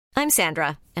I'm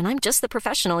Sandra, and I'm just the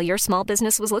professional your small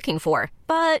business was looking for.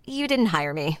 But you didn't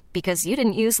hire me because you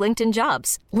didn't use LinkedIn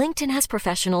Jobs. LinkedIn has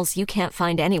professionals you can't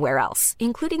find anywhere else,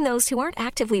 including those who aren't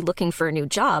actively looking for a new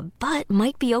job, but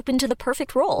might be open to the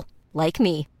perfect role, like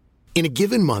me. In a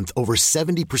given month, over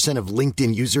 70% of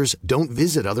LinkedIn users don't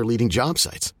visit other leading job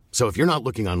sites. So if you're not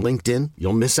looking on LinkedIn,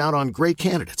 you'll miss out on great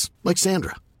candidates like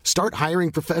Sandra. Start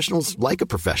hiring professionals like a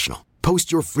professional.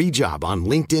 Post your free job on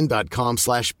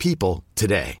linkedin.com/people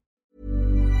today.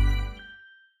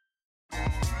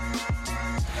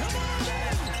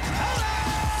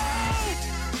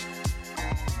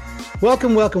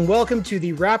 Welcome to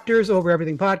the Raptors Over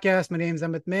Everything podcast. My name is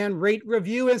Emmett Mann. Rate,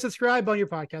 review, and subscribe on your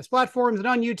podcast platforms and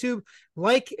on YouTube.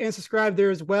 Like and subscribe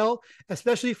there as well,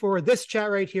 especially for this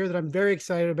chat right here that I'm very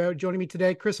excited about. Joining me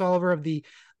today, Chris Oliver of the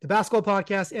Basketball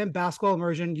Podcast and Basketball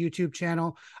Immersion YouTube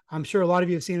channel. I'm sure a lot of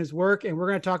you have seen his work, and we're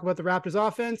going to talk about the Raptors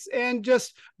offense and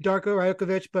just Darko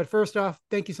Rajokovic. But first off,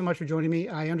 thank you so much for joining me.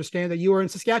 I understand that you are in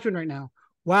Saskatchewan right now.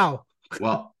 Wow.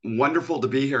 Well, wonderful to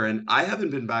be here. And I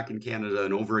haven't been back in Canada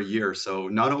in over a year. So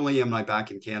not only am I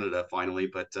back in Canada finally,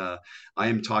 but I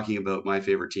am talking about my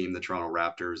favorite team, the Toronto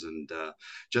Raptors, and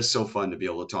just so fun to be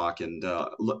able to talk. And,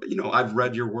 I've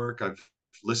read your work. I've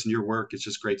listened to your work. It's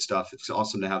just great stuff. It's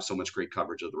awesome to have so much great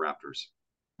coverage of the Raptors.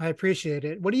 I appreciate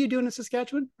it. What are you doing in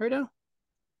Saskatchewan right now?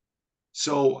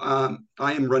 So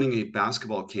I am running a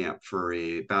basketball camp for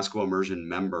a basketball immersion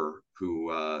member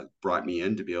who brought me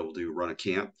in to be able to run a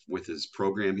camp with his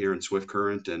program here in Swift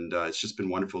Current. And it's just been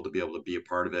wonderful to be able to be a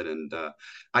part of it. And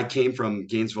I came from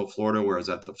Gainesville, Florida, where I was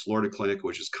at the Florida Clinic,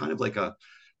 which is kind of like a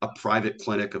private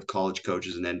clinic of college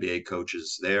coaches and NBA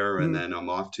coaches there. And then I'm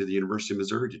off to the University of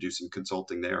Missouri to do some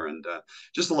consulting there. And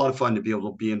just a lot of fun to be able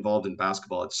to be involved in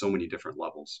basketball at so many different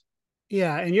levels.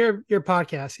 Yeah, and your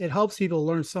podcast, it helps people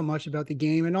learn so much about the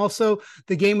game and also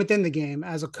the game within the game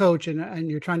as a coach, and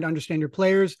you're trying to understand your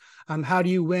players. How do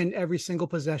you win every single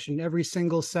possession, every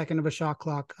single second of a shot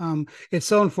clock? It's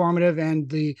so informative, and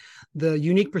the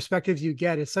unique perspectives you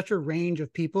get is such a range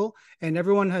of people, and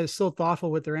everyone is so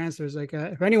thoughtful with their answers. Like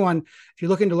if you're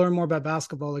looking to learn more about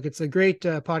basketball, like it's a great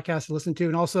podcast to listen to,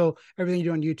 and also everything you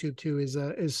do on YouTube too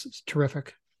is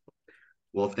terrific.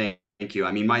 Well, thank you.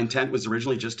 I mean, my intent was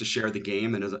originally just to share the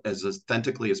game and as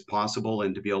authentically as possible,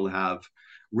 and to be able to have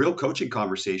real coaching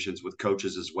conversations with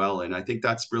coaches as well. And I think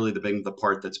that's really the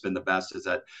part that's been the best, is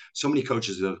that so many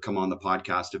coaches that have come on the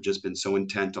podcast have just been so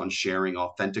intent on sharing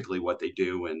authentically what they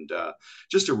do, and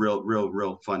just a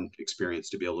real fun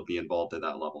experience to be able to be involved at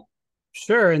that level.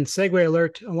 Sure. And segue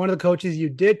alert, one of the coaches you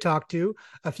did talk to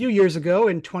a few years ago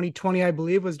in 2020, I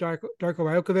believe, was Darko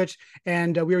Rajokovic.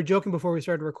 And we were joking before we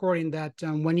started recording that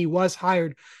when he was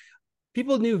hired,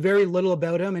 people knew very little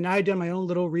about him. And I had done my own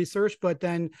little research, but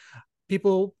then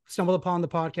people stumbled upon the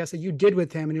podcast that you did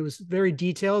with him, and it was very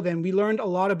detailed. And we learned a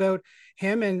lot about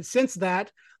him. And since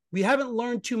that, we haven't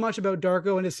learned too much about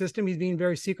Darko and his system. He's being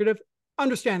very secretive.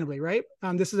 Understandably, right?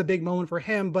 This is a big moment for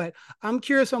him, but I'm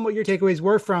curious on what your takeaways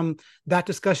were from that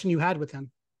discussion you had with him.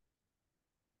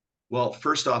 Well,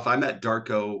 first off, I met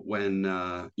Darko when,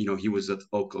 he was at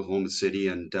Oklahoma City,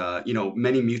 and,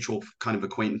 many mutual kind of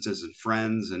acquaintances and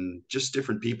friends and just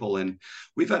different people. And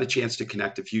we've had a chance to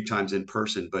connect a few times in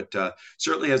person, but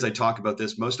certainly as I talk about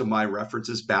this, most of my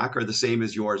references back are the same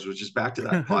as yours, which is back to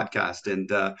that podcast. And,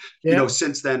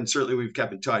 since then, certainly we've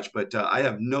kept in touch, but I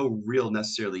have no real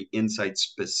necessarily insight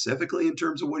specifically in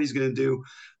terms of what he's going to do.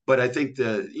 But I think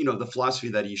the philosophy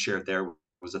that he shared there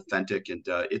was authentic, and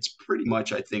it's pretty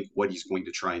much, I think, what he's going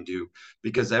to try and do,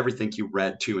 because everything you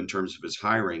read too in terms of his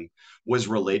hiring was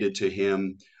related to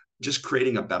him just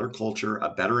creating a better culture,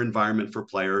 a better environment for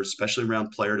players, especially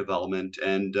around player development,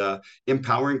 and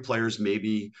empowering players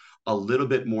maybe a little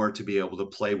bit more to be able to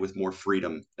play with more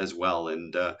freedom as well.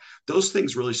 And those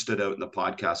things really stood out in the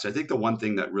podcast. I think the one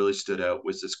thing that really stood out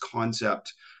was this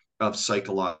concept of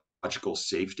psychological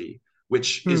safety,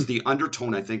 which is the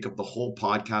undertone, I think, of the whole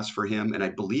podcast for him. And I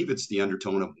believe it's the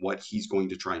undertone of what he's going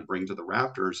to try and bring to the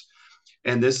Raptors.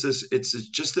 And it's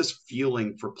just this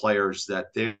feeling for players that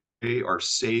they are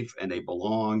safe and they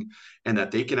belong, and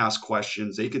that they can ask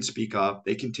questions, they can speak up,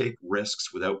 they can take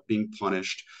risks without being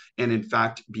punished, and in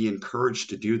fact, be encouraged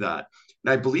to do that.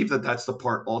 And I believe that that's the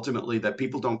part ultimately that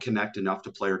people don't connect enough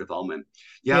to player development.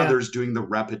 Yeah, there's doing the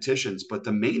repetitions, but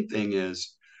the main thing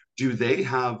is, do they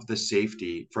have the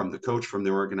safety from the coach, from the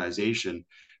organization,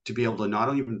 to be able to not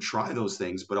only even try those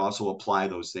things, but also apply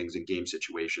those things in game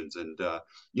situations? And,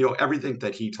 everything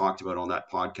that he talked about on that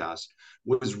podcast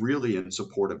was really in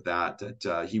support of that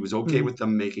he was okay with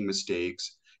them making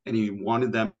mistakes, and he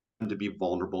wanted them to be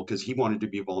vulnerable because he wanted to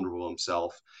be vulnerable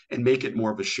himself and make it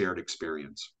more of a shared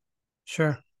experience.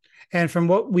 Sure. And from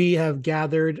what we have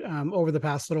gathered over the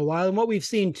past little while, and what we've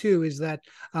seen too, is that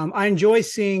I enjoy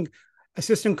seeing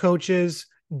assistant coaches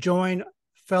join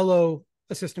fellow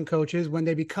assistant coaches when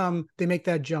they make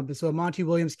that jump. And so in Monty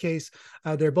Williams' case,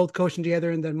 they're both coaching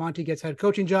together, and then Monty gets head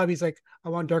coaching job. He's like, I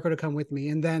want Darko to come with me.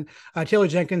 And then Taylor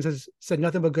Jenkins has said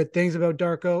nothing but good things about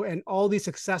Darko, and all these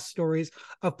success stories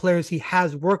of players he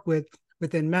has worked with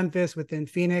within Memphis, within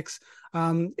Phoenix.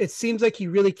 It seems like he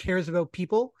really cares about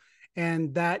people.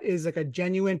 And that is like a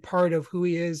genuine part of who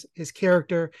he is, his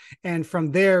character. And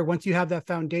from there, once you have that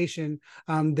foundation,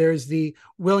 there's the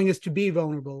willingness to be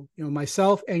vulnerable,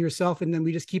 myself and yourself. And then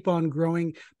we just keep on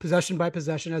growing possession by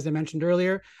possession, as I mentioned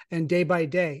earlier, and day by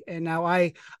day. And now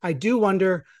I do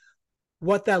wonder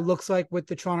what that looks like with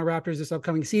the Toronto Raptors this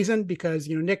upcoming season, because,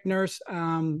 Nick Nurse,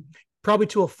 probably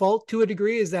to a fault, to a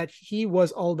degree, is that he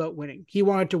was all about winning. He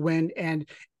wanted to win. And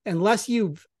unless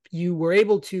you were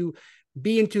able to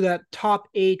be into that top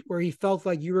 8 where he felt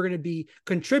like you were going to be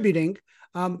contributing,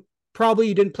 probably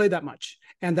you didn't play that much.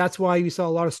 And that's why you saw a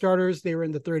lot of starters. They were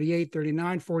in the 38,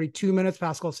 39, 42 minutes.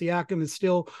 Pascal Siakam is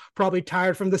still probably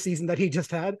tired from the season that he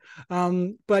just had.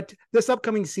 But this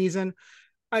upcoming season,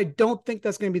 I don't think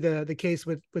that's going to be the case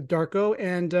with Darko.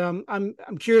 And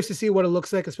I'm curious to see what it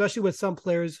looks like, especially with some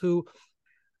players who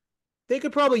they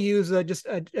could probably use just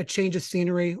a change of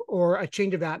scenery or a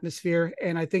change of atmosphere.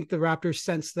 And I think the Raptors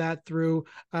sensed that through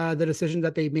the decision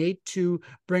that they made to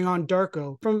bring on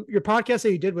Darko. From your podcast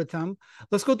that you did with them,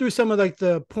 let's go through some of like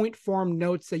the point form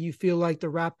notes that you feel like the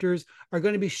Raptors are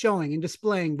going to be showing and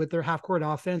displaying with their half court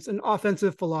offense and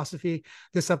offensive philosophy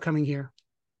this upcoming year.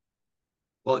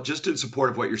 Well, just in support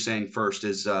of what you're saying first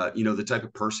is, the type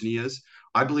of person he is.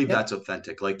 I believe that's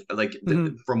authentic.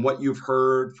 From what you've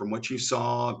heard, from what you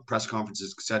saw, press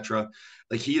conferences, etc.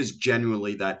 Like he is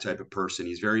genuinely that type of person.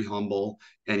 He's very humble,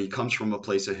 and he comes from a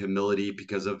place of humility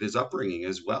because of his upbringing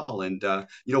as well. And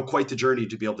quite the journey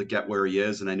to be able to get where he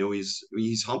is. And I know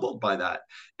he's humbled by that.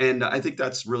 And I think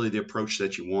that's really the approach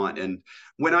that you want. And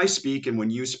when I speak and when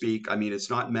you speak, I mean, it's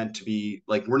not meant to be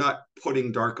like we're not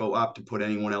putting Darko up to put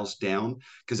anyone else down.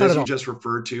 Because as you just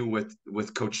referred to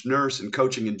with Coach Nurse and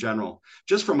coaching in general,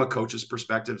 just from a coach's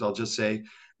perspective, I'll just say,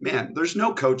 man, there's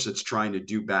no coach that's trying to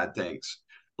do bad things.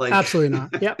 Like absolutely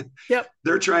not. Yep.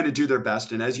 They're trying to do their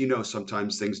best. And as you know,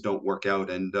 sometimes things don't work out.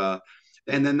 And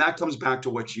then that comes back to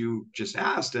what you just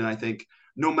asked. And I think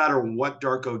no matter what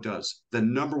Darko does, the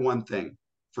number one thing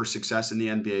for success in the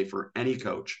NBA for any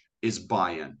coach is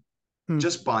buy-in.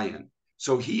 Just buy-in.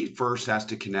 So he first has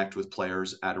to connect with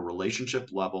players at a relationship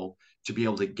level to be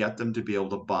able to get them to be able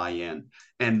to buy in,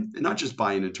 and not just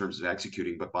buy in terms of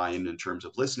executing, but buy in terms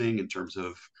of listening, in terms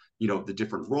of, the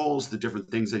different roles, the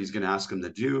different things that he's going to ask them to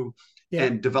do. Yeah.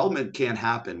 And development can't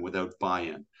happen without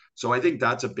buy-in. So I think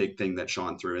that's a big thing that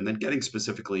shone through. And then getting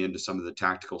specifically into some of the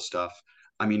tactical stuff.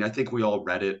 I mean, I think we all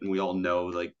read it and we all know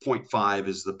like 0.5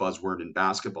 is the buzzword in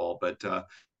basketball, but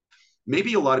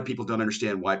maybe a lot of people don't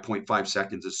understand why 0.5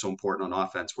 seconds is so important on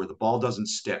offense, where the ball doesn't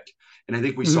stick. And I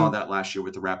think we saw that last year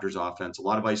with the Raptors offense, a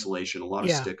lot of isolation, a lot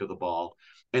of stick of the ball.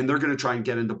 And they're going to try and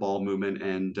get into ball movement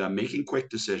and making quick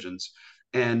decisions.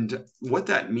 And what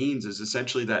that means is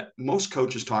essentially that most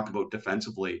coaches talk about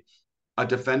defensively, a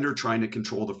defender trying to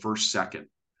control the first second.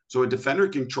 So a defender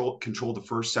can control the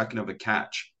first second of a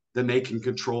catch, then they can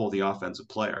control the offensive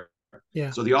player.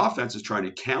 Yeah. So the offense is trying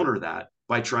to counter that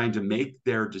by trying to make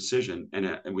their decision. And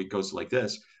it goes like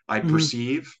this: I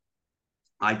perceive,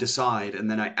 I decide, and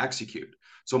then I execute.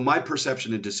 So my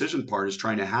perception and decision part is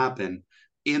trying to happen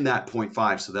in that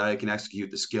 0.5 so that I can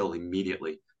execute the skill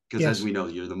immediately. Because as we know,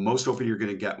 you're the most open you're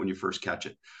going to get when you first catch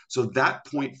it. So that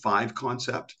 0.5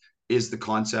 concept is the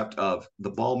concept of the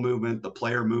ball movement, the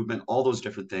player movement, all those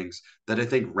different things that I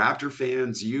think Raptor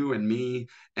fans, you and me,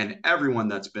 and everyone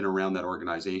that's been around that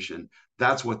organization,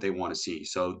 that's what they want to see.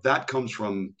 So that comes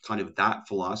from kind of that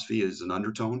philosophy as an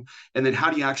undertone. And then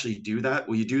how do you actually do that?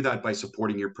 Well, you do that by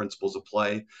supporting your principles of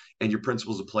play, and your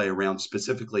principles of play around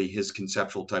specifically his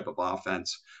conceptual type of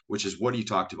offense, which is what he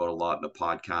talked about a lot in the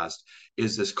podcast,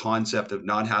 is this concept of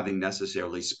not having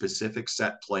necessarily specific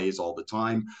set plays all the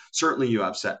time. Certainly you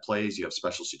have set plays, you have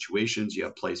special situations, you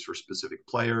have plays for specific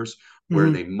players where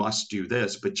they must do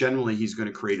this, but generally he's going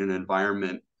to create an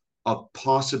environment of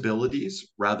possibilities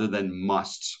rather than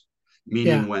musts.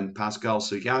 Meaning when Pascal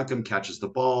Siakam catches the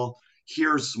ball,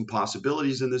 here's some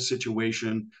possibilities in this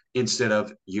situation instead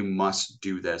of you must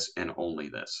do this and only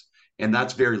this. And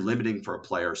that's very limiting for a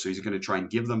player. So he's going to try and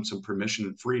give them some permission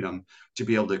and freedom to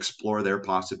be able to explore their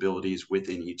possibilities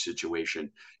within each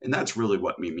situation. And that's really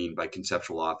what we mean by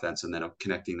conceptual offense, and then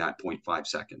connecting that 0.5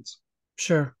 seconds.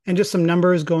 Sure. And just some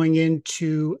numbers going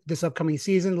into this upcoming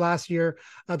season. Last year,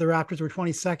 the Raptors were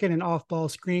 22nd in off-ball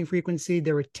screening frequency.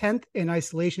 They were 10th in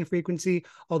isolation frequency,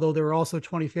 although they were also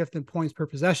 25th in points per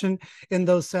possession in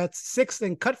those sets. 6th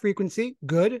in cut frequency,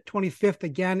 good. 25th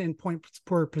again in points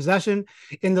per possession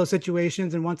in those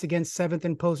situations. And once again, 7th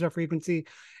in post-up frequency.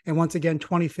 And once again,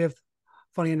 25th,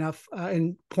 funny enough,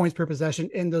 in points per possession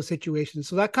in those situations.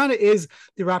 So that kind of is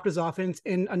the Raptors offense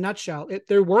in a nutshell.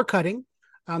 There were cutting.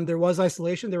 There was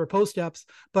isolation, there were post-ups,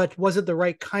 but was it the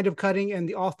right kind of cutting and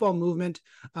the off-ball movement,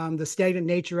 the stagnant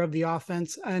nature of the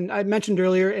offense? And I mentioned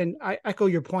earlier, and I echo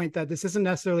your point that this isn't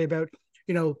necessarily about,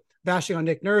 bashing on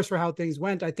Nick Nurse for how things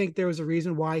went. I think there was a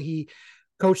reason why he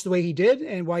coached the way he did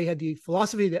and why he had the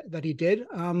philosophy that he did.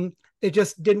 It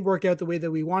just didn't work out the way that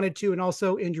we wanted to. And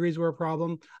also injuries were a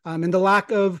problem. And the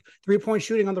lack of 3-point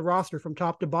shooting on the roster from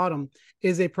top to bottom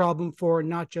is a problem for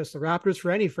not just the Raptors, for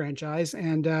any franchise.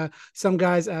 And some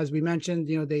guys, as we mentioned,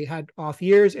 they had off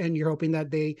years, and you're hoping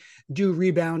that they do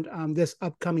rebound this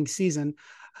upcoming season.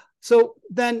 So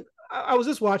then I was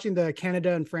just watching the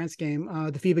Canada and France game,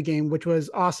 the FIBA game, which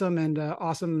was awesome and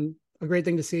a great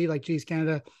thing to see. Like, geez,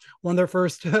 Canada won their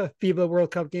first FIBA World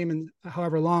Cup game in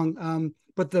however long.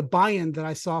 But the buy-in that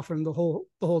I saw from the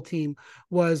whole team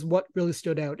was what really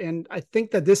stood out. And I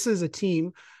think that this is a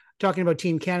team, talking about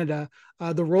Team Canada,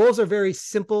 the roles are very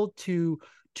simple to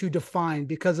define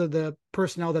because of the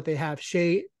personnel that they have.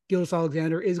 Shea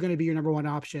Gilgeous-Alexander is going to be your number one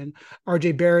option.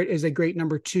 RJ Barrett is a great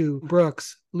number two.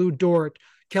 Brooks, Lou Dort,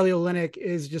 Kelly Olynyk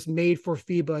is just made for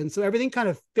FIBA. And so everything kind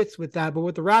of fits with that. But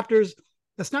with the Raptors,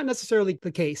 that's not necessarily the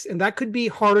case. And that could be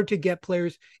harder to get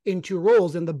players into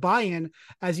roles. And the buy-in,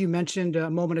 as you mentioned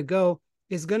a moment ago,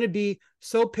 is going to be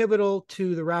so pivotal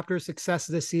to the Raptors' success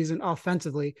this season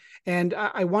offensively. And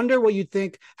I wonder what you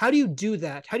think. How do you do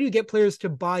that? How do you get players to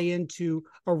buy into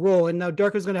a role? And now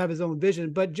Darko's going to have his own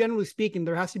vision, but generally speaking,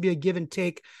 there has to be a give and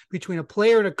take between a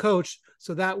player and a coach.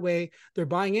 So that way they're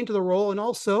buying into the role, and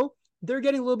also they're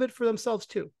getting a little bit for themselves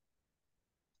too.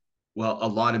 Well, a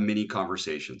lot of mini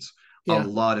conversations. Yeah. A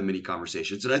lot of mini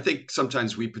conversations. And I think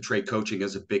sometimes we portray coaching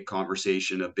as a big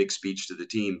conversation, a big speech to the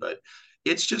team, but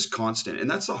it's just constant. And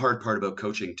that's the hard part about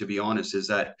coaching, to be honest, is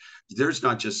that there's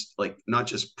not just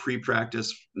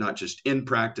pre-practice, not just in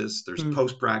practice, there's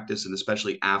post-practice, and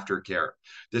especially aftercare.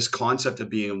 This concept of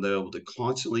being able to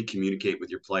constantly communicate with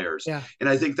your players. Yeah. And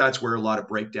I think that's where a lot of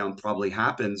breakdown probably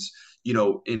happens,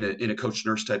 in a coach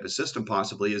nurse type of system,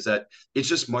 possibly, is that it's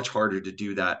just much harder to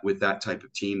do that with that type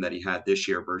of team that he had this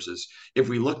year versus if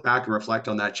we look back and reflect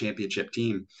on that championship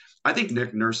team. I think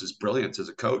Nick Nurse's brilliance as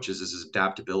a coach is his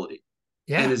adaptability.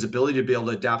 Yeah. And his ability to be able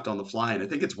to adapt on the fly. And I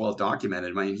think it's well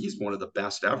documented. I mean, he's one of the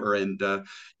best ever. And,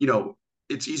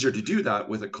 it's easier to do that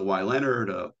with a Kawhi Leonard,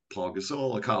 a Paul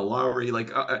Gasol, a Kyle Lowry,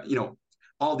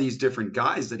 all these different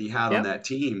guys that he had on that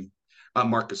team.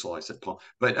 Marc Gasol, I said Paul.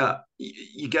 But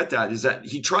you get that, is that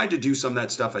he tried to do some of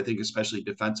that stuff, I think, especially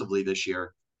defensively this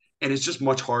year. And it's just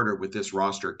much harder with this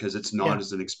roster because it's not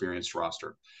as an experienced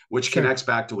roster, which connects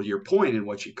back to your point and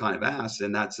what you kind of asked.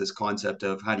 And that's this concept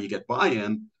of how do you get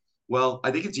buy-in? Well,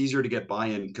 I think it's easier to get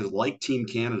buy-in because, like Team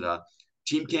Canada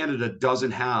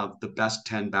doesn't have the best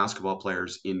 10 basketball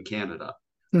players in Canada.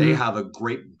 They have a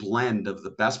great blend of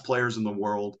the best players in the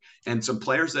world and some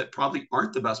players that probably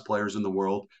aren't the best players in the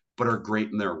world, but are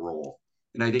great in their role.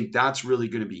 And I think that's really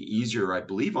going to be easier, I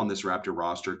believe, on this Raptor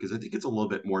roster because I think it's a little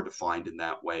bit more defined in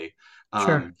that way.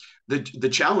 The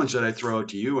challenge that I throw out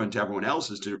to you and to everyone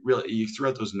else is to really, you throw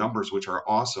out those numbers, which are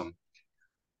awesome.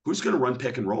 Who's going to run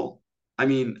pick and roll? I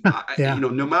mean,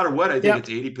 no matter what, I think it's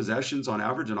 80 possessions on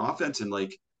average in offense. And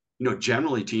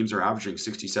generally teams are averaging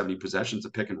 60, 70 possessions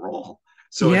of pick and roll.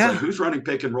 So it's like, who's running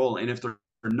pick and roll? And if they're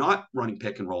not running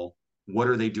pick and roll, what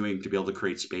are they doing to be able to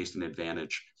create space and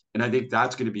advantage? And I think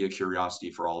that's going to be a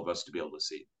curiosity for all of us to be able to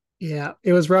see. Yeah,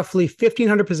 it was roughly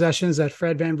 1,500 possessions that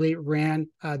Fred VanVleet ran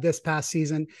this past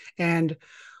season. And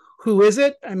who is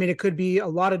it? I mean, it could be a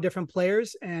lot of different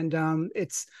players. And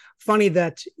it's funny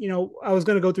that, I was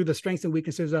going to go through the strengths and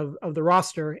weaknesses of the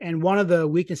roster. And one of the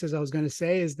weaknesses I was going to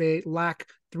say is they lack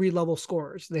 3-level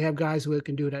scorers. They have guys who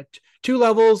can do it at 2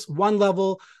 levels, 1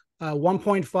 level,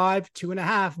 1.5,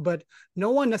 2.5, but no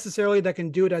one necessarily that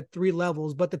can do it at 3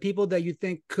 levels. But the people that you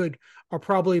think are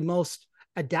probably most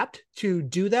adapt to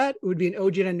do that would be an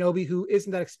OG Anunoby, who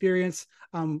isn't that experienced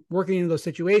working in those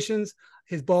situations.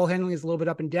 His ball handling is a little bit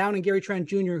up and down, and Gary Trent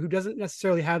Jr., who doesn't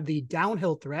necessarily have the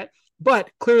downhill threat, but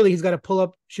clearly he's got a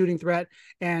pull-up shooting threat.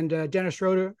 And Dennis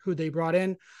Schroeder, who they brought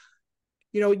in,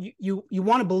 you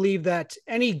want to believe that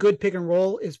any good pick and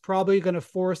roll is probably going to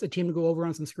force a team to go over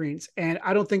on some screens. And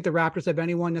I don't think the Raptors have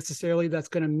anyone necessarily that's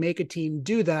going to make a team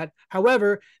do that.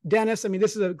 However, Dennis, I mean,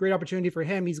 this is a great opportunity for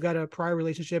him. He's got a prior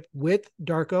relationship with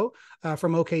Darko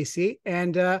from OKC.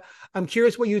 And I'm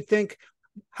curious what you think.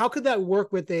 How could that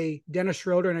work with a Dennis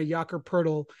Schroeder and a Jakob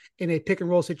Poeltl in a pick and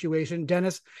roll situation?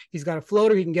 Dennis, he's got a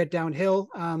floater. He can get downhill.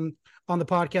 On the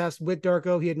podcast with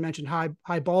Darko, he had mentioned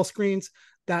high ball screens.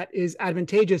 That is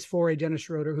advantageous for a Dennis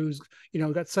Schroeder who's,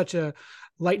 got such a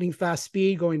lightning fast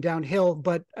speed going downhill.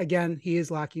 But again, he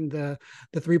is lacking the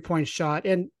 3-point shot.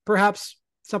 And perhaps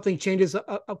something changes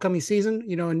upcoming season.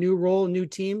 A new role, a new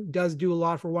team does do a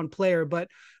lot for one player. But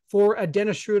for a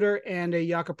Dennis Schroeder and a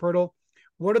Jakob Poeltl,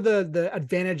 what are the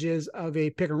advantages of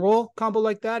a pick and roll combo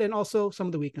like that, and also some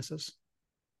of the weaknesses?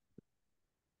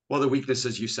 Well, the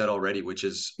weaknesses you said already, which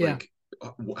is like,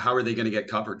 how are they going to get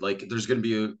covered? Like, there's going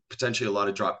to be potentially a lot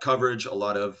of drop coverage, a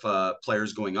lot of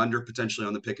players going under potentially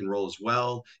on the pick and roll as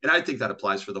well. And I think that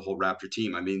applies for the whole Raptor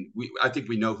team. I mean, I think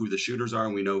we know who the shooters are,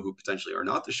 and we know who potentially are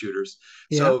not the shooters.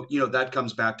 Yeah. So, that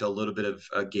comes back to a little bit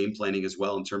of game planning as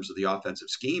well in terms of the offensive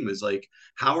scheme, is like,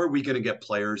 how are we going to get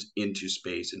players into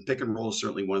space? And pick and roll is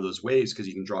certainly one of those ways, because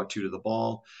you can draw two to the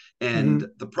ball. And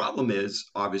the problem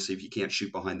is, obviously, if you can't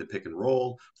shoot behind the pick and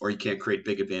roll, or you can't create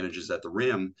big advantages at the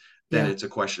rim, then it's a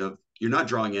question of, you're not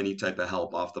drawing any type of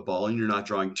help off the ball, and you're not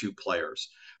drawing two players.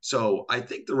 So I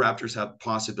think the Raptors have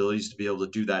possibilities to be able to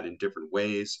do that in different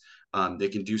ways. They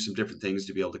can do some different things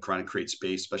to be able to try and create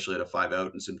space, especially at a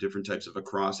 5-out, and some different types of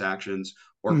across actions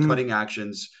or cutting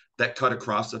actions that cut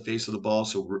across the face of the ball.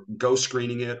 So go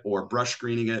screening it or brush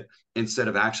screening it instead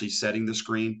of actually setting the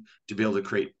screen, to be able to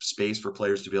create space for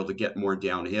players to be able to get more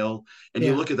downhill. And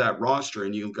you look at that roster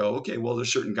and you go, okay, well,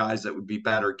 there's certain guys that would be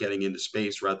better getting into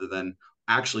space rather than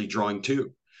actually drawing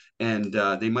two. And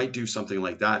they might do something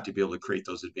like that to be able to create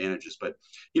those advantages. But,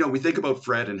 we think about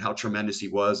Fred and how tremendous he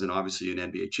was, and obviously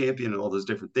an NBA champion and all those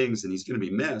different things, and he's going to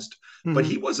be missed. But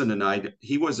he wasn't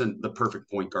the perfect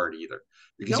point guard either,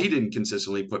 because he didn't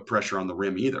consistently put pressure on the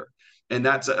rim either. And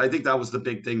I think that was the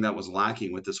big thing that was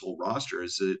lacking with this whole roster,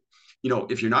 is that,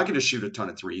 if you're not going to shoot a ton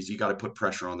of threes, you got to put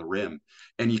pressure on the rim.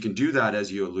 And you can do that,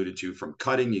 as you alluded to, from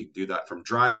cutting. You can do that from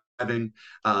driving.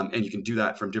 And you can do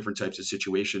that from different types of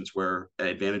situations where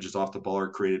advantages off the ball are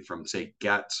created from, say,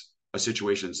 a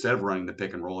situation. Instead of running the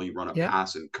pick and roll, you run a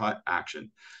pass and cut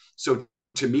action. So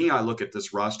to me, I look at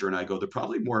this roster and I go, they're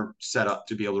probably more set up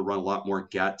to be able to run a lot more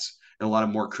gets and a lot of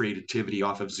more creativity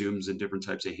off of zooms and different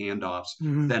types of handoffs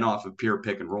than off of pure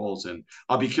pick and rolls. And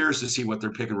I'll be curious to see what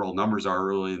their pick and roll numbers are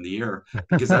early in the year,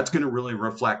 because that's going to really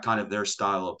reflect kind of their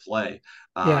style of play.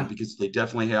 Because they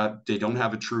don't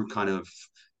have a true kind of,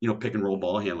 pick and roll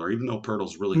ball handler, even though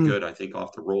Poeltl's really good, I think,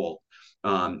 off the roll.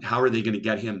 How are they going to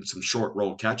get him some short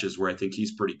roll catches, where I think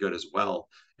he's pretty good as well?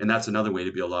 And that's another way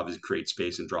to be able to obviously create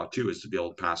space and draw too, is to be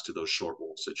able to pass to those short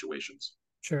roll situations.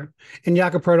 Sure. And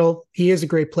Jakob Poeltl, he is a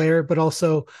great player, but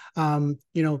also,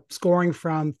 scoring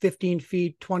from 15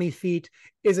 feet, 20 feet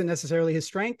isn't necessarily his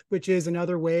strength, which is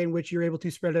another way in which you're able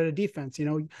to spread out a defense.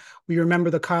 We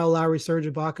remember the Kyle Lowry, Serge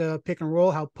Ibaka pick and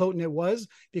roll, how potent it was,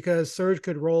 because Serge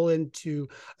could roll into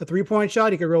a 3-point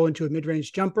shot. He could roll into a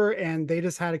mid-range jumper, and they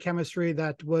just had a chemistry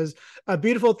that was a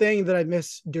beautiful thing that I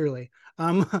miss dearly.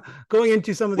 Going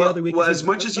into some of the other weaknesses. Well, as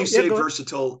much as you say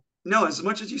versatile, no, as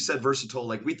much as you said versatile,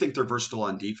 like, we think they're versatile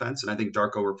on defense. And I think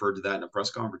Darko referred to that in a press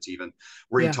conference, even,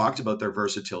 where he talked about their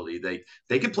versatility.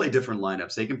 They can play different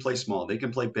lineups. They can play small. They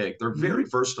can play big. They're very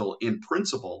versatile in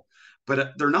principle,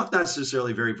 but they're not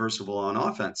necessarily very versatile on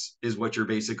offense, is what you're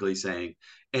basically saying.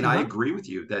 And I agree with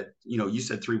you that, you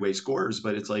said 3-way scorers,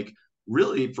 but it's like,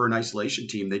 really, for an isolation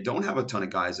team, they don't have a ton of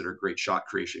guys that are great shot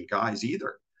creation guys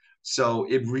either. So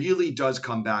it really does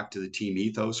come back to the team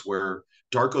ethos, where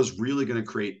Darko's really going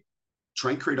to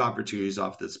try and create opportunities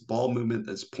off this ball movement,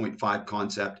 this 0.5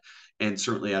 concept, and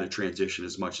certainly out of transition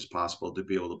as much as possible, to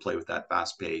be able to play with that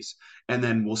fast pace. And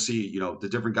then we'll see, the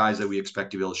different guys that we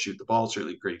expect to be able to shoot the ball.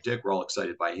 Certainly Grady Dick, we're all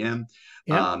excited by him.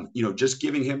 Just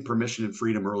giving him permission and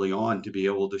freedom early on to be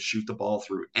able to shoot the ball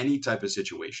through any type of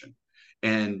situation.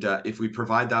 And if we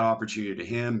provide that opportunity to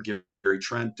him, Gary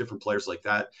Trent, different players like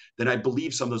that, then I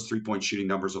believe some of those 3-point shooting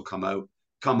numbers will come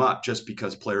up, just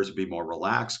because players will be more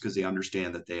relaxed, because they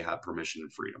understand that they have permission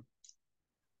and freedom.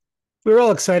 We were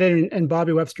all excited, and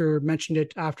Bobby Webster mentioned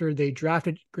it after they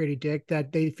drafted Grady Dick,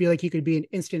 that they feel like he could be an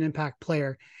instant impact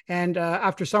player. And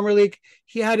after Summer League,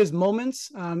 he had his moments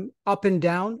up and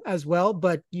down as well,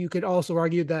 but you could also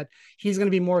argue that he's going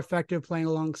to be more effective playing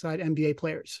alongside NBA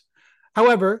players.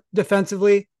 However,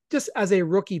 defensively, just as a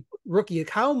rookie, like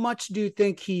how much do you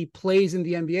think he plays in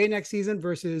the NBA next season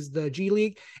versus the G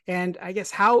League? And I guess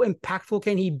how impactful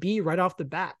can he be right off the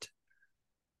bat?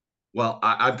 Well,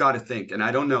 I've got to think, and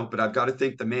I don't know, but I've got to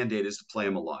think the mandate is to play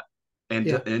him a lot and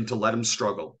Yeah. to let him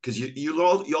struggle, because you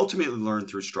ultimately learn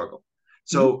through struggle.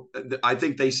 Mm-hmm. So I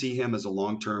think they see him as a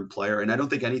long-term player, and I don't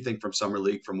think anything from summer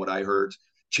league, from what I heard,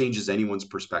 changes anyone's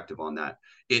perspective on that.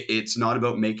 It's not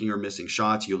about making or missing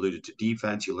shots. You alluded to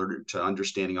defense, you alluded to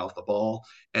understanding off the ball,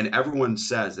 and everyone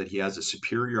says that he has a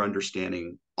superior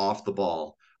understanding off the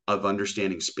ball of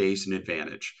understanding space and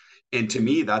advantage. And to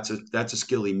me, that's a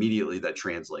skill immediately that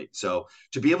translates. So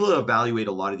to be able to evaluate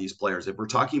a lot of these players, if we're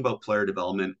talking about player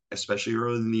development, especially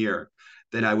early in the year,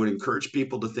 then I would encourage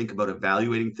people to think about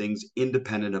evaluating things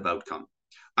independent of outcome.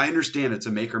 I understand it's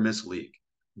a make or miss league,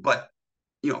 but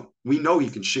we know he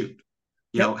can shoot.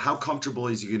 Yep. How comfortable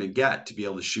is he going to get to be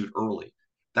able to shoot early?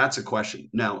 That's a question.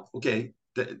 Now, okay,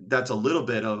 that's a little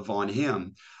bit of on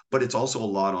him, but it's also a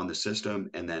lot on the system.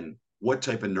 And then what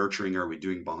type of nurturing are we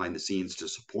doing behind the scenes to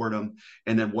support him?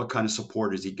 And then what kind of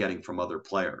support is he getting from other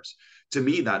players? To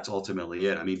me, that's ultimately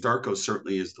it. I mean, Darko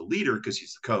certainly is the leader because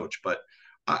he's the coach, but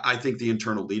I think the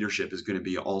internal leadership is going to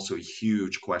be also a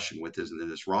huge question with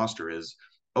this roster is,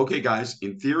 okay, guys,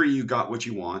 in theory, you got what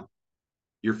you want.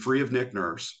 You're free of Nick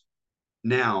Nurse.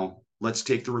 Now let's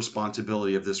take the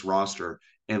responsibility of this roster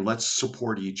and let's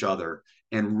support each other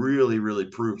and really, really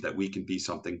prove that we can be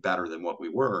something better than what we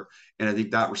were. And I think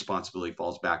that responsibility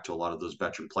falls back to a lot of those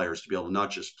veteran players to be able to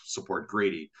not just support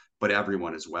Grady, but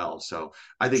everyone as well. So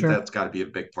I think Sure. that's got to be a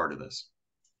big part of this.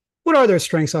 What are their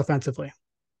strengths offensively?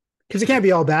 Because it can't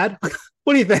be all bad.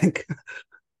 What do you think?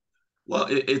 Well,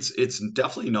 it's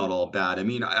definitely not all bad. I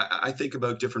mean, I think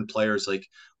about different players. Like,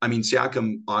 I mean,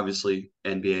 Siakam, obviously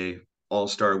NBA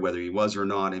All-Star, whether he was or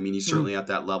not. I mean, he's Mm-hmm. certainly at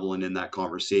that level and in that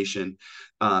conversation.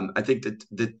 I think that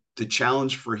the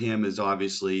challenge for him is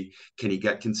obviously, can he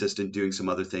get consistent doing some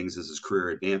other things as his career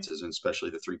advances, and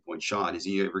especially the three-point shot? Is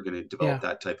he ever going to develop Yeah.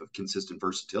 that type of consistent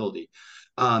versatility?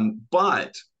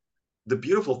 But the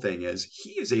beautiful thing is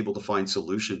he is able to find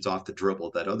solutions off the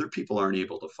dribble that other people aren't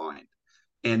able to find.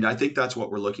 And I think that's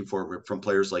what we're looking for from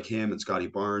players like him and Scotty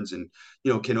Barnes. And,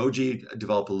 can OG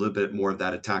develop a little bit more of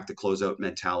that attack to closeout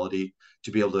mentality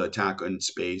to be able to attack in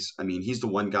space? I mean, he's the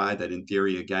one guy that in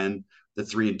theory, again, the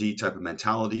 3-and-D type of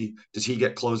mentality, does he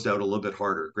get closed out a little bit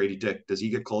harder? Grady Dick, does he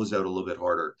get closed out a little bit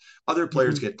harder? Other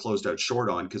players Mm-hmm. get closed out short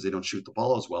on because they don't shoot the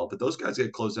ball as well, but those guys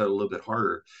get closed out a little bit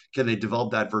harder. Can they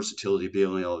develop that versatility, be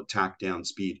able to attack down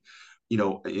speed?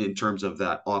 In terms of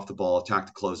that off the ball attack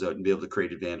to close out and be able to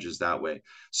create advantages that way.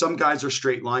 Some guys are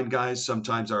straight line guys. Some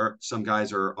guys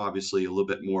are obviously a little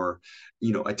bit more,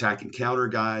 attack and counter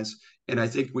guys. And I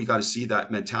think we got to see that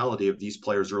mentality of these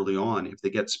players early on. If they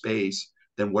get space,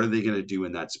 then what are they going to do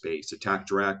in that space? Attack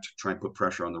direct, try and put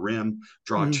pressure on the rim,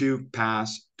 draw Mm-hmm. two,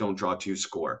 pass, don't draw two,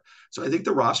 score. So I think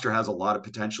the roster has a lot of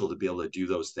potential to be able to do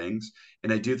those things.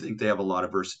 And I do think they have a lot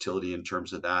of versatility in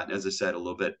terms of that. And as I said, a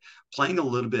little bit playing a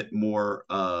little bit more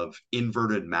of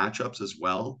inverted matchups as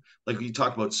well. Like you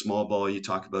talk about small ball, you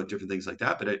talk about different things like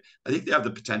that, but I think they have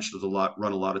the potential to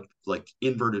run a lot of like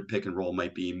inverted pick and roll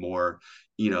might be more,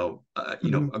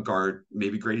 Mm-hmm. a guard,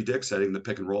 maybe Grady Dick setting the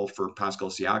pick and roll for Pascal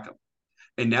Siakam.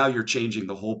 And now you're changing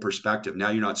the whole perspective. Now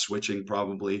you're not switching.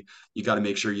 Probably you got to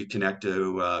make sure you connect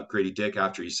to Grady Dick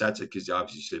after he sets it, because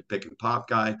obviously he's a pick and pop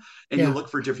guy. And you Yeah. look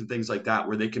for different things like that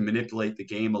where they can manipulate the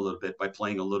game a little bit by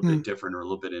playing a little bit different or a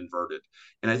little bit inverted.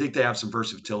 And I think they have some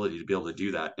versatility to be able to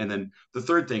do that. And then the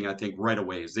third thing I think right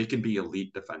away is they can be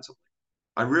elite defensively.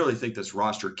 I really think this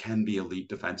roster can be elite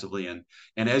defensively. And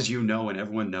as you know, and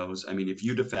everyone knows, I mean, if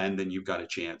you defend, then you've got a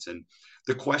chance. And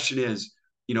the question is,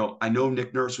 I know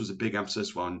Nick Nurse was a big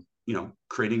emphasis on,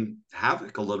 creating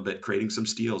havoc a little bit, creating some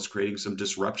steals, creating some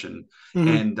disruption. Mm-hmm.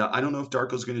 And I don't know if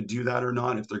Darko's going to do that or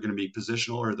not, if they're going to be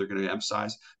positional or they're going to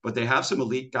emphasize, but they have some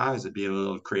elite guys that be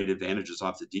able to create advantages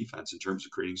off the defense in terms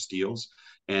of creating steals.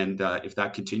 And if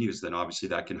that continues, then obviously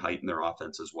that can heighten their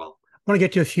offense as well. I want to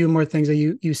get to a few more things that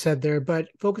you said there, but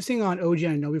focusing on OG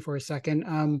and Anunoby for a second.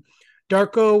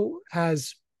 Darko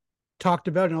has talked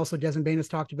about, and also Desmond Bane has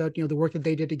talked about, the work that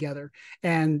they did together.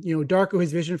 And, Darko,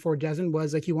 his vision for Desmond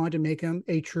was like he wanted to make him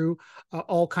a true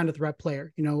all kind of threat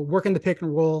player, work in the pick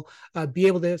and roll, be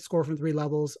able to score from 3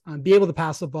 levels, be able to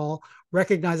pass the ball,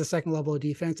 recognize the second level of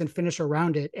defense and finish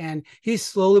around it. And he's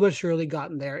slowly but surely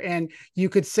gotten there. And you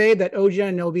could say that OG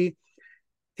Anunoby,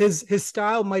 his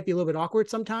style might be a little bit awkward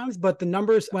sometimes, but the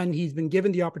numbers when he's been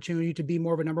given the opportunity to be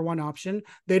more of a number one option,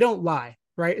 they don't lie.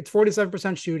 Right, it's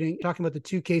 47% shooting. Talking about the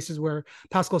 2 cases where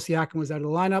Pascal Siakam was out of the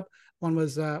lineup. One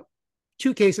was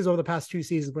 2 cases over the past 2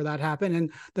 seasons where that happened,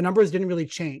 and the numbers didn't really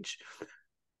change.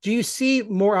 Do you see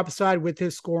more upside with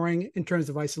his scoring in terms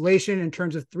of isolation, in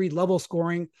terms of 3-level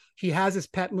scoring? He has his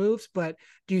pet moves, but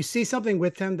do you see something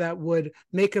with him that would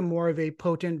make him more of a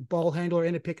potent ball handler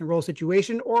in a pick and roll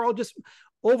situation, or just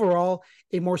overall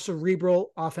a more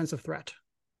cerebral offensive threat?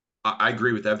 I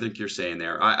agree with everything you're saying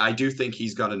there. I do think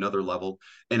he's got another level.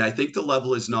 And I think the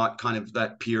level is not kind of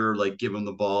that pure, like give him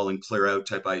the ball and clear out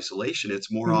type isolation.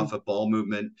 It's more Mm-hmm. off of ball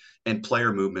movement and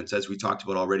player movements, as we talked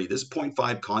about already. This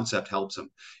 0.5 concept helps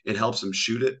him. It helps him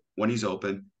shoot it when he's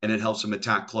open, and it helps him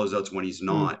attack closeouts when he's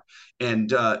Mm-hmm. not.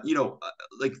 And,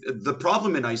 like the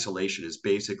problem in isolation is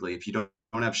basically if you don't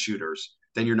have shooters,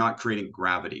 then you're not creating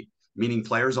gravity, meaning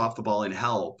players off the ball in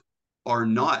help are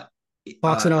not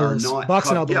are not Box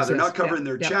and elbows. they're Yes. not Yeah. covering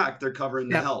their Yeah. check, they're covering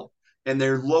the Yeah. help, and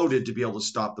they're loaded to be able to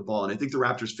stop the ball. And I think the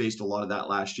Raptors faced a lot of that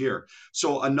last year.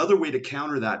 So another way to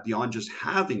counter that beyond just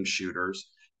having shooters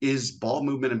is ball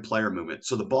movement and player movement.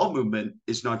 So the ball movement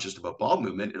is not just about ball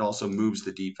movement, it also moves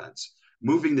the defense.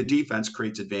 Moving the defense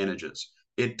creates advantages.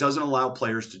 It doesn't allow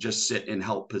players to just sit in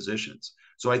help positions.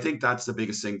 So I think that's the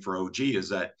biggest thing for OG is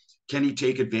that can he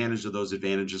take advantage of those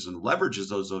advantages and leverages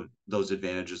those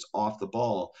advantages off the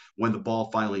ball when the ball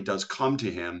finally does come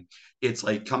to him? It's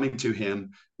like coming to him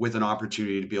with an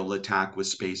opportunity to be able to attack with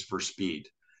space for speed.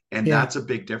 And Yeah. that's a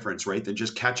big difference, right? Than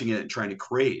just catching it and trying to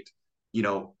create. I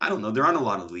don't know. There aren't a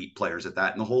lot of elite players at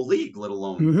that in the whole league, let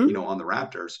alone, Mm-hmm. on the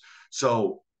Raptors.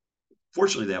 So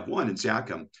fortunately, they have one in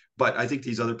Siakam. But I think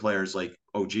these other players like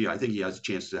OG, I think he has a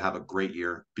chance to have a great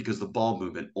year because the ball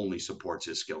movement only supports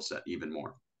his skill set even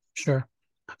more. Sure.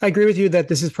 I agree with you that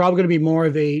this is probably going to be more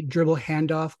of a dribble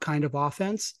handoff kind of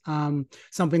offense.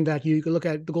 Something that you could look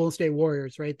at the Golden State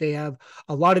Warriors, right? They have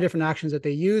a lot of different actions that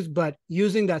they use, but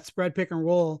using that spread pick and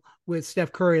roll with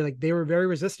Steph Curry, like they were very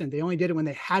resistant. They only did it when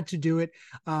they had to do it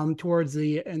towards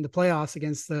in the playoffs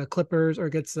against the Clippers or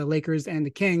against the Lakers and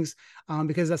the Kings,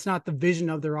 because that's not the vision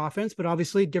of their offense. But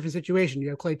obviously, different situation. You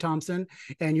have Klay Thompson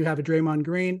and you have a Draymond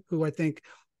Green, who I think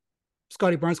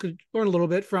Scotty Barnes could learn a little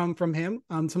bit from him.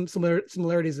 Some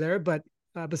similarities there, but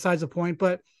besides the point.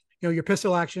 But your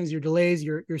pistol actions, your delays,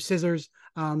 your scissors,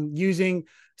 using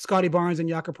Scotty Barnes and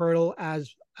Jakob Poeltl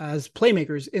as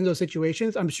playmakers in those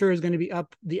situations, I'm sure is going to be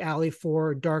up the alley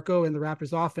for Darko and the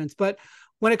Raptors offense. But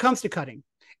when it comes to cutting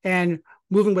and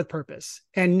moving with purpose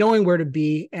and knowing where to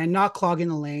be and not clogging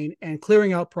the lane and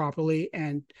clearing out properly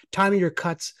and timing your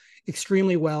cuts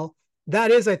extremely well,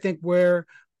 that is, I think, where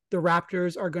the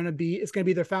Raptors are going to be, it's going to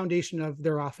be the foundation of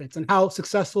their offense, and how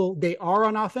successful they are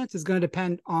on offense is going to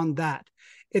depend on that.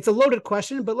 It's a loaded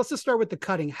question, but let's just start with the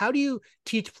cutting. How do you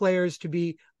teach players to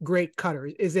be great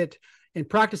cutters? Is it in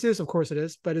practices? Of course it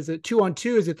is, but is it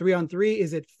 2-on-2? Is it 3-on-3?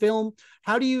 Is it film?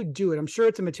 How do you do it? I'm sure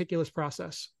it's a meticulous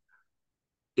process.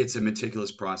 It's a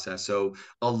meticulous process. So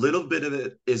a little bit of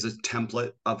it is a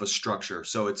template of a structure.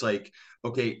 So it's like,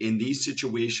 okay, in these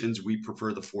situations, we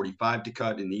prefer the 45 to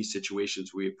cut. In these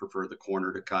situations, we prefer the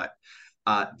corner to cut.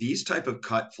 These type of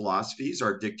cut philosophies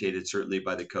are dictated certainly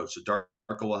by the coach. So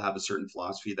Darko will have a certain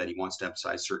philosophy that he wants to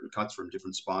emphasize certain cuts from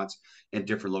different spots and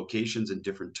different locations and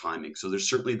different timing. So there's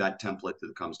certainly that template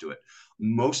that comes to it.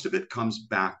 Most of it comes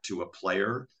back to a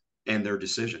player and their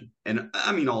decision. And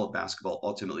I mean, all of basketball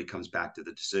ultimately comes back to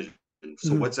the decision. So,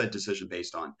 Mm-hmm. what's that decision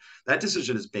based on? That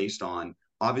decision is based on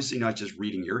obviously not just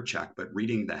reading your check, but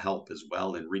reading the help as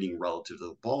well and reading relative to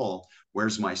the ball.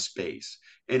 Where's my space?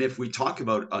 And if we talk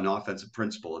about an offensive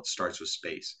principle, it starts with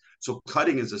space. So,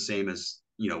 cutting is the same as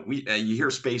you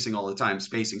hear spacing all the time,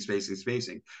 spacing.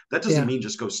 That doesn't Yeah. mean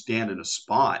just go stand in a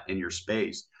spot in your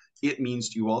space. It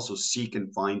means you also seek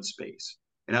and find space.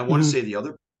 And I want to Mm-hmm. say the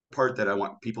other part that I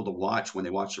want people to watch when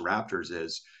they watch the Raptors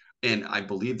is, and I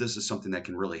believe this is something that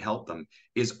can really help them,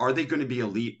 is are they going to be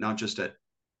elite not just at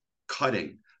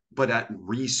cutting, but at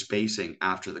respacing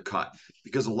after the cut?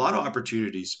 Because a lot of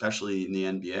opportunities, especially in the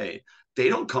NBA, they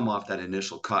don't come off that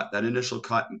initial cut. That initial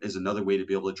cut is another way to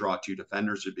be able to draw two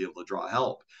defenders, to be able to draw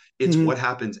help. It's Mm-hmm. what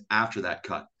happens after that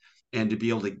cut. And to be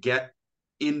able to get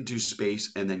into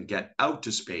space and then get out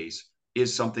to space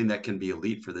is something that can be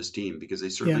elite for this team because they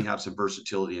certainly Yeah. have some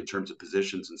versatility in terms of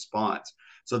positions and spots.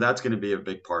 So that's going to be a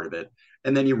big part of it.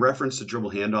 And then you reference the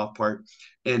dribble handoff part.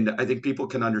 And I think people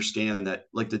can understand that,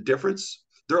 like, the difference,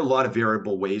 there are a lot of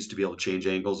variable ways to be able to change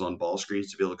angles on ball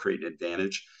screens to be able to create an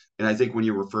advantage. And I think when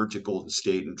you refer to Golden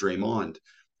State and Draymond,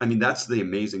 I mean, that's the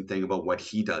amazing thing about what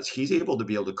he does. He's able to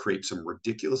be able to create some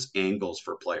ridiculous angles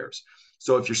for players.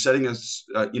 So if you're setting a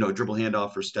dribble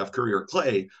handoff for Steph Curry or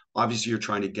Klay, obviously you're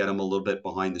trying to get them a little bit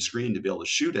behind the screen to be able to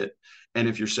shoot it. And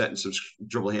if you're setting some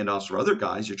dribble handoffs for other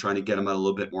guys, you're trying to get them at a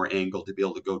little bit more angle to be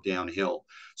able to go downhill.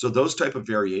 So those type of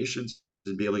variations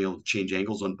and being able to change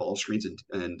angles on ball screens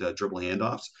and dribble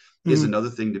handoffs is Mhm. another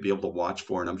thing to be able to watch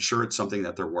for. And I'm sure it's something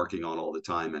that they're working on all the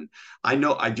time. And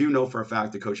I do know for a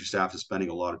fact the coaching staff is spending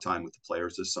a lot of time with the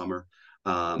players this summer,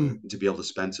 Mhm. to be able to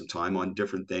spend some time on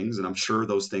different things. And I'm sure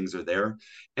those things are there.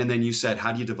 And then you said,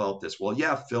 how do you develop this? Well,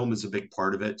 yeah, film is a big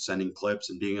part of it, sending clips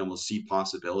and being able to see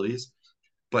possibilities,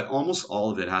 but almost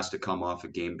all of it has to come off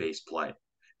of game-based play.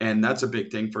 And that's a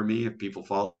big thing for me. If people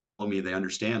follow me, they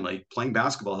understand like playing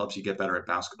basketball helps you get better at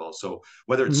basketball. So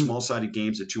whether it's Mhm. small-sided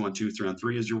games at 2-on-2,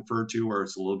 3-on-3, as you refer to, or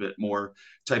it's a little bit more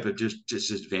type of just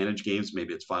disadvantage games,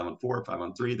 maybe it's 5-on-4,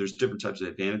 5-on-3, there's different types of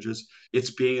advantages. It's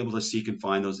being able to seek and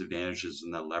find those advantages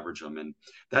and then leverage them. And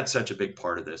that's such a big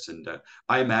part of this. And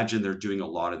I imagine they're doing a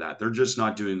lot of that. They're just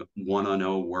not doing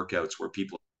 1-on-0 workouts where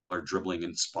people are dribbling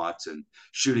in spots and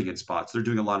shooting in spots. They're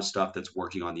doing a lot of stuff that's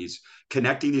working on these,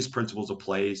 connecting these principles of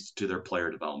plays to their player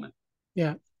development.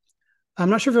 Yeah. I'm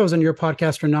not sure if it was on your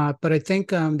podcast or not, but I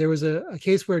think there was a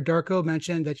case where Darko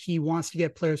mentioned that he wants to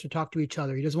get players to talk to each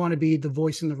other. He doesn't want to be the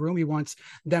voice in the room. He wants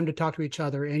them to talk to each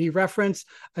other. And he referenced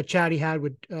a chat he had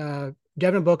with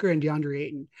Devin Booker and DeAndre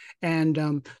Ayton.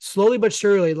 And slowly but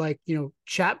surely, like,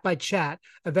 chat by chat,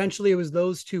 eventually it was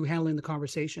those two handling the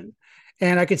conversation.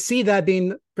 And I could see that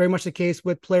being very much the case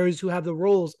with players who have the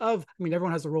roles of, I mean,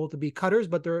 everyone has the role to be cutters,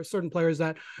 but there are certain players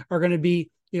that are going to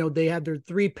be, they have their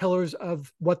three pillars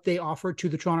of what they offer to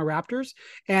the Toronto Raptors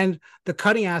and the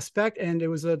cutting aspect. And it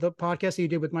was the podcast he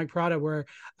did with Mike Prada where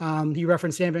he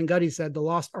referenced Stan Van Gundy, said the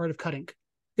lost art of cutting.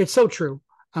 It's so true.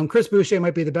 Chris Boucher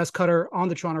might be the best cutter on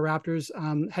the Toronto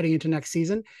Raptors heading into next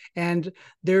season. And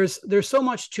there's so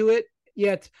much to it,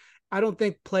 yet I don't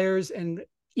think players and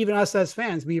even us as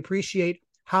fans, we appreciate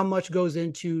how much goes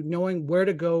into knowing where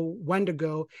to go, when to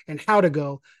go, and how to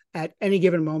go at any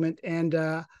given moment. And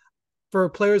for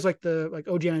players like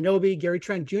OG Anunoby, Gary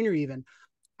Trent Jr. even,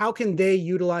 how can they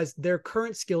utilize their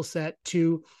current skill set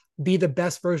to be the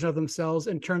best version of themselves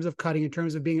in terms of cutting, in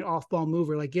terms of being an off-ball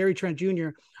mover? Like Gary Trent Jr.,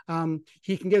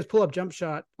 he can get his pull-up jump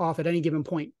shot off at any given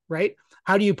point, right?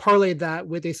 How do you parlay that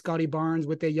with a Scotty Barnes,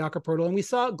 with a Jakob Poeltl? And we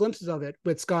saw glimpses of it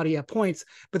with Scotty at points,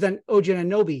 but then OG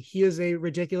Anunoby, he is a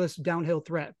ridiculous downhill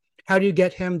threat. How do you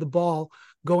get him the ball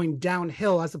going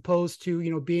downhill as opposed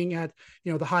to, being at,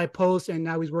 the high post and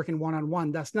now he's working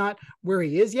one-on-one? That's not where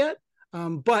he is yet.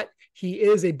 But he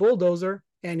is a bulldozer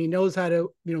and he knows how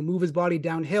to, move his body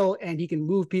downhill and he can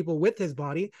move people with his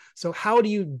body. So how do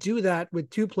you do that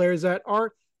with two players that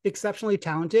are exceptionally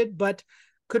talented, but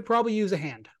could probably use a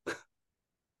hand?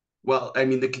 Well, I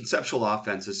mean, the conceptual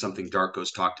offense is something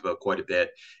Darko's talked about quite a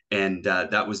bit. And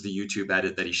that was the YouTube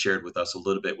edit that he shared with us a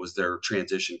little bit, was their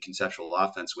transition conceptual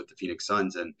offense with the Phoenix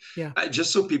Suns. And Yeah.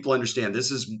 just so people understand,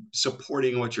 this is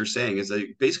supporting what you're saying, is that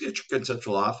basically a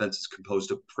conceptual offense is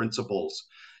composed of principles,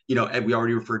 and we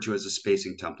already referred to as a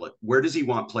spacing template. Where does he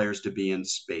want players to be in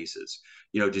spaces?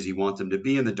 Does he want them to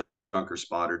be in the dunker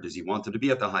spot, or does he want them to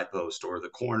be at the high post or the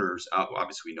corners?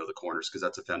 Obviously, we know the corners because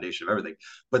that's the foundation of everything.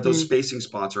 But those spacing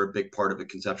spots are a big part of a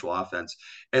conceptual offense.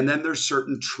 And then there's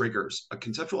certain triggers. A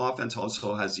conceptual offense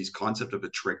also has these concept of a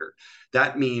trigger.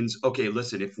 That means, okay,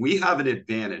 listen, if we have an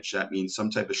advantage, that means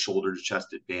some type of shoulder to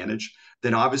chest advantage,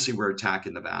 then obviously we're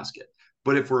attacking the basket.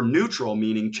 But if we're neutral,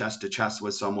 meaning chest to chest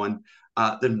with someone,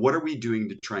 then what are we doing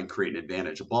to try and create an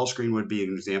advantage? A ball screen would be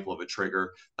an example of a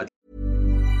trigger.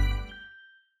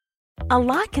 A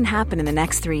lot can happen in the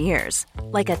next 3 years.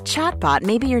 Like a chatbot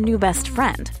may be your new best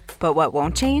friend. But what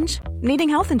won't change? Needing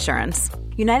health insurance.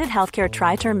 United Healthcare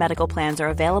Tri-Term Medical Plans are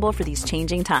available for these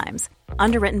changing times.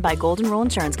 Underwritten by Golden Rule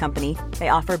Insurance Company, they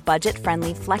offer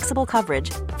budget-friendly, flexible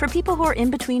coverage for people who are in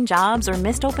between jobs or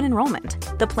missed open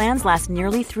enrollment. The plans last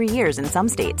nearly 3 years in some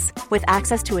states, with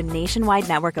access to a nationwide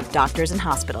network of doctors and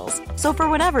hospitals. So for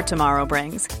whatever tomorrow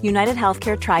brings, United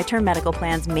Healthcare Tri-Term Medical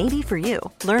Plans may be for you.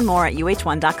 Learn more at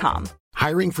uh1.com.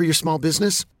 Hiring for your small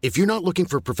business? If you're not looking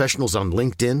for professionals on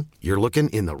LinkedIn, you're looking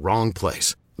in the wrong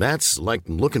place. That's like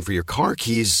looking for your car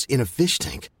keys in a fish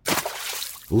tank.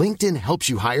 LinkedIn helps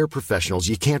you hire professionals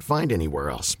you can't find anywhere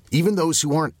else, even those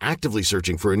who aren't actively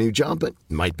searching for a new job but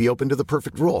might be open to the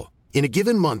perfect role. In a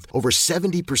given month, over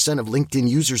 70% of LinkedIn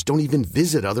users don't even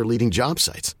visit other leading job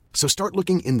sites. So start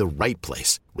looking in the right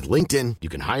place. With LinkedIn, you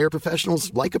can hire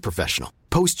professionals like a professional.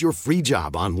 Post your free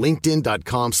job on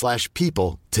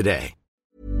linkedin.com/people today.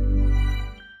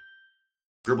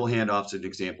 Dribble handoff is an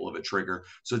example of a trigger.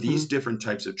 So these different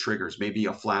types of triggers, maybe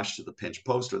a flash to the pinch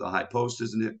post or the high post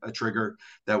is a trigger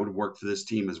that would work for this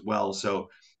team as well. So,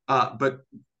 but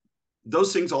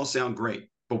those things all sound great.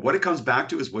 But what it comes back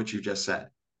to is what you just said.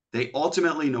 They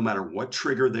ultimately, no matter what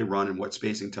trigger they run and what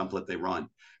spacing template they run,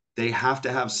 they have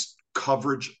to have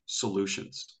coverage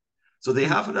solutions. So they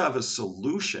have to have a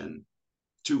solution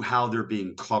to how they're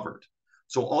being covered.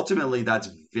 So ultimately, that's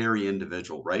very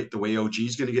individual, right? The way OG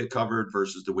is going to get covered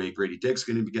versus the way Grady Dick's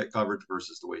going to get covered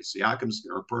versus the way Siakam's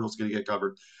or Pirtle's going to get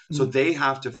covered. So they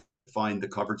have to find the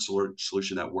covered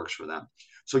solution that works for them.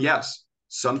 So yes,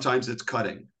 sometimes it's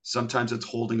cutting, sometimes it's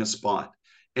holding a spot.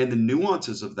 And the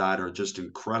nuances of that are just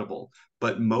incredible.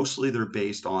 But mostly they're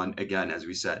based on, again, as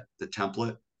we said, the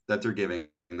template that they're giving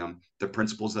them, the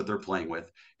principles that they're playing with,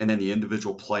 and then the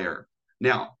individual player.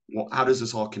 Now, how does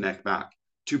this all connect back?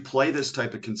 To play this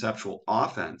type of conceptual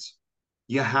offense,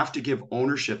 you have to give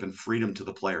ownership and freedom to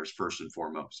the players first and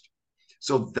foremost.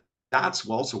 So that's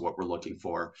also what we're looking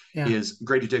for. Is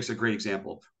Grady Dick's a great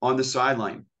example. On the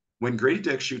sideline, when Grady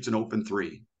Dick shoots an open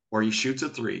three or he shoots a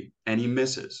three and he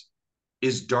misses,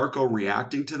 is Darko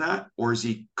reacting to that, or is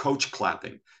he coach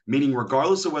clapping? Meaning,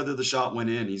 regardless of whether the shot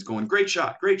went in, he's going, great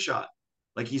shot, great shot.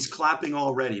 Like he's clapping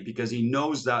already because he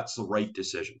knows that's the right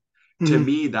decision. To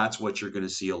me, that's what you're going to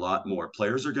see a lot more.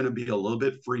 Players are going to be a little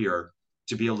bit freer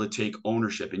to be able to take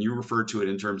ownership. And you refer to it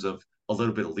in terms of a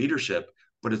little bit of leadership,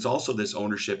 but it's also this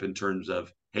ownership in terms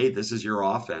of, hey, this is your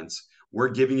offense. We're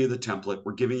giving you the template.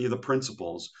 We're giving you the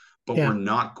principles, but we're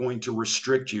not going to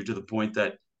restrict you to the point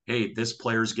that, hey, this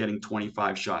player's getting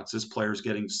 25 shots. This player's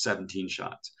getting 17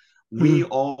 shots. We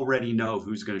already know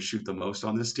who's going to shoot the most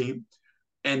on this team.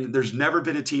 And there's never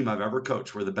been a team I've ever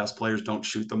coached where the best players don't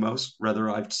shoot the most, whether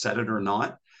I've said it or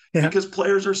not, because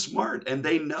players are smart and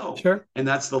they know. And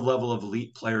that's the level of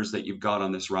elite players that you've got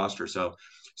on this roster. So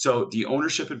the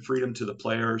ownership and freedom to the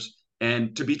players.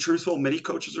 And to be truthful, many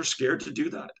coaches are scared to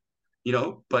do that,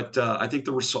 but I think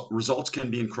the results can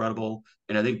be incredible.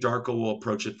 And I think Darko will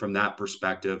approach it from that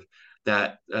perspective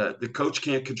that the coach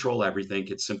can't control everything.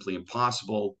 It's simply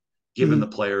impossible, given the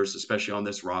players, especially on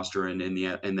this roster and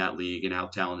in that league and how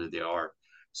talented they are.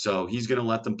 So he's going to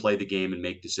let them play the game and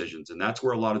make decisions. And that's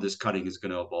where a lot of this cutting is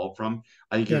going to evolve from.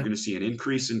 I think you're going to see an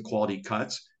increase in quality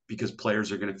cuts because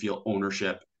players are going to feel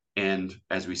ownership and,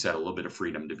 as we said, a little bit of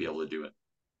freedom to be able to do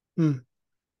it.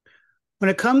 When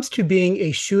it comes to being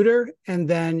a shooter and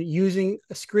then using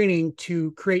a screening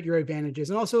to create your advantages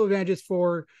and also advantages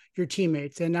for your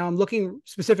teammates. And now I'm looking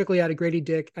specifically at a Grady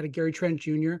Dick, at a Gary Trent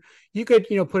Jr. You could,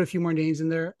 put a few more names in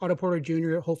there. Otto Porter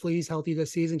Jr., hopefully he's healthy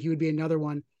this season. He would be another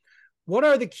one. What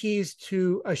are the keys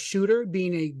to a shooter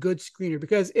being a good screener?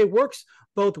 Because it works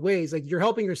both ways. Like you're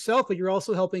helping yourself, but you're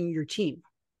also helping your team.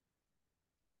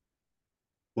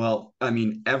 Well, I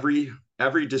mean, every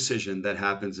decision that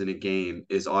happens in a game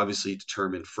is obviously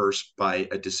determined first by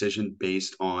a decision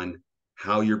based on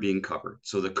how you're being covered.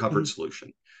 So the covered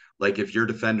solution. Like if your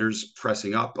defender's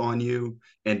pressing up on you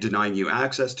and denying you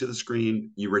access to the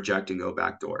screen, you reject and go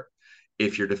backdoor.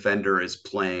 If your defender is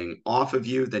playing off of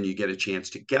you, then you get a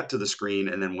chance to get to the screen.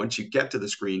 And then once you get to the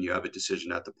screen, you have a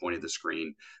decision at the point of the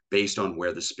screen based on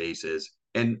where the space is.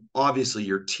 And obviously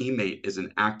your teammate is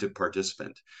an active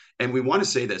participant. And we want to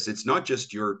say this, it's not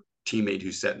just your teammate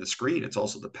who's setting the screen. It's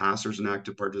also the passer's an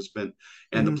active participant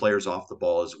and the players off the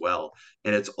ball as well.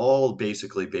 And it's all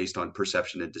basically based on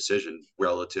perception and decision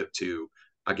relative to,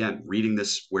 again, reading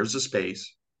this, where's the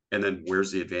space and then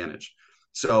where's the advantage.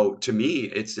 So to me,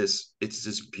 it's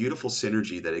this beautiful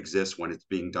synergy that exists when it's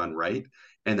being done right,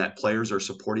 and that players are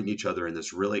supporting each other in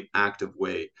this really active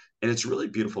way. And it's really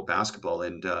beautiful basketball.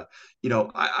 And,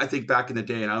 I think back in the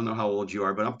day, and I don't know how old you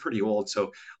are, but I'm pretty old.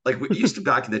 So like we used to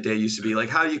back in the day used to be like,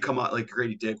 how do you come out? Like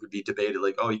Grady Dick would be debated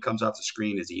like, oh, he comes off the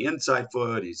screen. Is he inside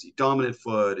foot? Is he dominant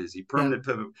foot? Is he permanent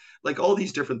pivot? Like all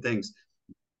these different things.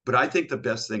 But I think the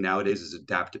best thing nowadays is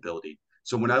adaptability.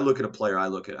 So when I look at a player, I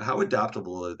look at how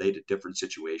adaptable are they to different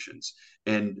situations.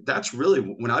 And that's really,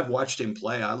 when I've watched him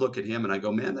play, I look at him and I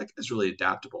go, man, that guy's really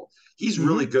adaptable. He's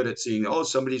really good at seeing, oh,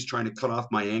 somebody's trying to cut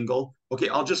off my angle. Okay,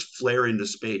 I'll just flare into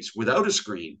space without a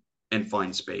screen and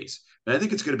find space. And I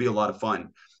think it's going to be a lot of fun.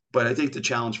 But I think the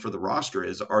challenge for the roster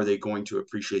is, are they going to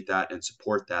appreciate that and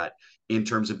support that in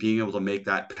terms of being able to make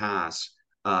that pass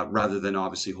rather than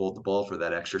obviously hold the ball for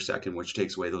that extra second, which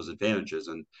takes away those advantages.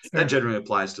 And that generally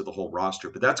applies to the whole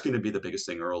roster. But that's going to be the biggest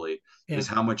thing early is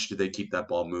how much do they keep that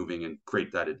ball moving and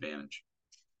create that advantage.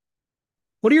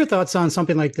 What are your thoughts on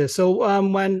something like this? So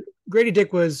when Grady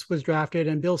Dick was drafted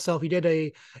and Bill Self, he did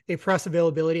a press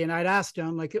availability, and I'd asked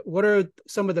him, like, what are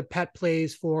some of the pet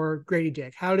plays for Grady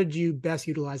Dick? How did you best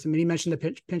utilize him? And he mentioned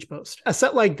the pinch post. A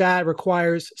set like that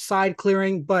requires side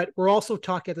clearing, but we're also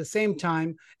talking at the same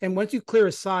time. And once you clear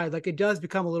a side, like it does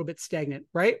become a little bit stagnant,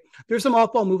 right? There's some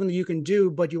off-ball movement that you can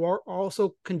do, but you are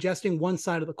also congesting one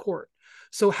side of the court.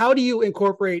 So how do you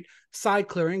incorporate side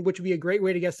clearing, which would be a great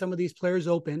way to get some of these players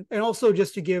open, and also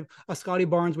just to give a Scotty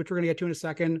Barnes, which we're going to get to in a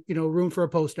second, room for a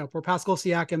post up, or Pascal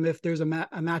Siakam if there's a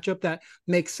matchup that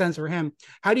makes sense for him.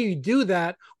 How do you do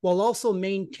that while also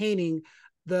maintaining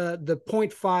the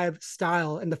 0.5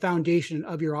 style and the foundation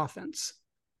of your offense?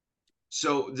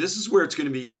 So this is where it's going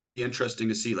to be interesting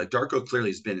to see. Like Darko clearly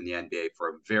has been in the NBA for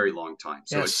a very long time.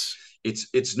 So Yes.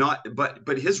 it's not,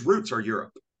 but his roots are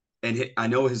Europe. And I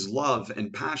know his love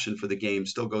and passion for the game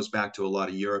still goes back to a lot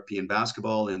of European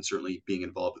basketball, and certainly being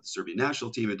involved with the Serbian national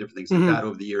team and different things like that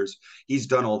over the years. He's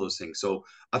done all those things. So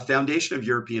a foundation of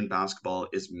European basketball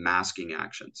is masking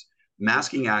actions.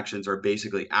 Masking actions are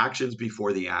basically actions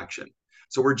before the action.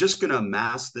 So we're just going to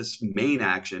mask this main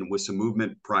action with some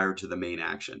movement prior to the main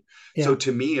action. Yeah. So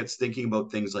to me, it's thinking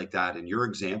about things like that. In your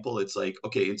example, it's like,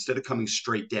 okay, instead of coming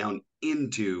straight down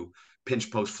into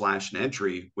pinch, post, flash, and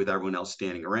entry with everyone else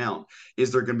standing around,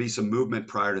 is there going to be some movement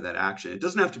prior to that action? It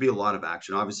doesn't have to be a lot of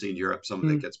action. Obviously in Europe, some of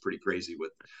it gets pretty crazy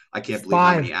with, I can't believe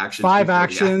how many actions. Five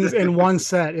actions in one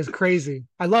set is crazy.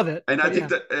 I love it. And I think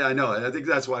that, I know, I think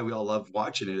that's why we all love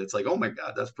watching it. It's like, oh my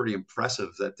God, that's pretty impressive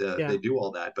that they do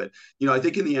all that. But, I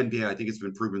think in the NBA, I think it's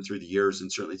been proven through the years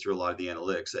and certainly through a lot of the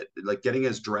analytics that like getting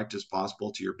as direct as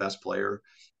possible to your best player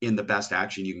in the best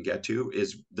action you can get to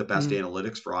is the best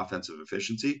analytics for offensive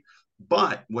efficiency.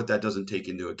 But what that doesn't take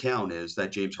into account is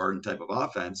that James Harden type of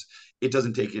offense. It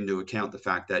doesn't take into account the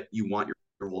fact that you want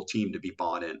your whole team to be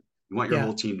bought in. You want your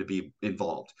whole team to be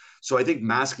involved. So I think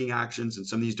masking actions and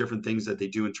some of these different things that they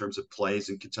do in terms of plays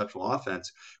and conceptual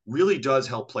offense really does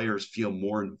help players feel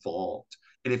more involved.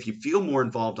 And if you feel more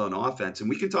involved on offense, and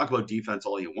we can talk about defense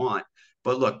all you want,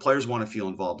 but look, players want to feel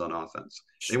involved on offense.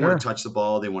 They want to touch the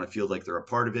ball. They want to feel like they're a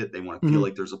part of it. They want to feel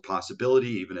like there's a possibility,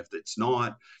 even if it's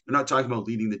not. They're not talking about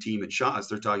leading the team in shots.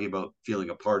 They're talking about feeling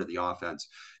a part of the offense.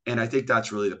 And I think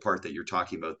that's really the part that you're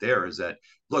talking about there is that,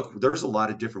 look, there's a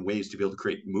lot of different ways to be able to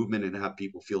create movement and have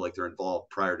people feel like they're involved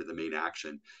prior to the main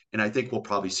action. And I think we'll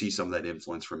probably see some of that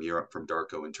influence from Europe, from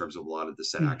Darko, in terms of a lot of the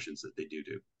set actions that they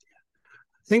do.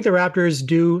 I think the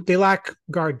Raptors they lack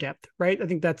guard depth, right? I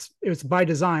think it was by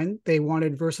design. They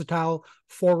wanted versatile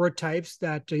forward types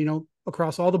that,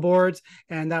 across all the boards,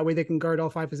 and that way they can guard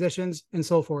all 5 positions and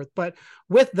so forth. But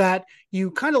with that, you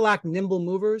kind of lack nimble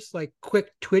movers, like quick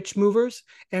twitch movers.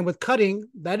 And with cutting,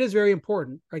 that is very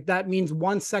important, right? That means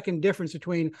 1 second difference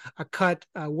between a cut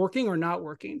working or not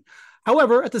working.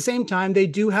 However, at the same time, they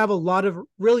do have a lot of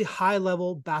really high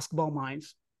level basketball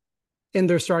minds in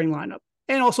their starting lineup,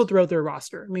 and also throughout their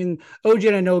roster. I mean, OG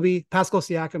Anunoby, Pascal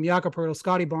Siakam, Jakob Poeltl,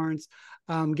 Scotty Barnes,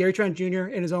 Gary Trent Jr.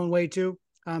 in his own way too.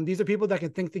 These are people that can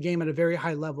think the game at a very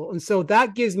high level. And so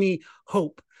that gives me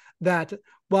hope that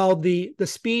while the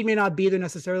speed may not be there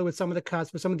necessarily with some of the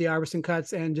cuts, with some of the Iverson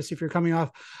cuts, and just if you're coming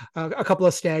off a couple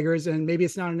of staggers, and maybe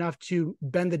it's not enough to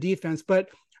bend the defense, but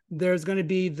there's going to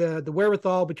be the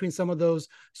wherewithal between some of those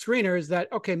screeners that,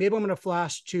 okay, maybe I'm going to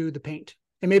flash to the paint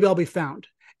and maybe I'll be found.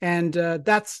 And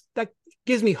that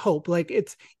gives me hope. Like,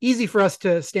 it's easy for us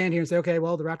to stand here and say, okay,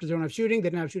 well, the Raptors don't have shooting. They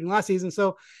didn't have shooting last season,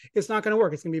 so it's not going to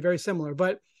work. It's going to be very similar.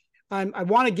 But I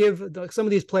want to give some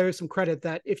of these players some credit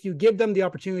that if you give them the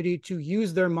opportunity to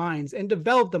use their minds and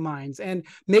develop the minds and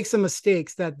make some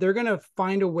mistakes, that they're going to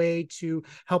find a way to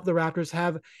help the Raptors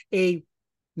have a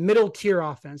middle tier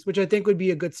offense, which I think would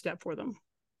be a good step for them.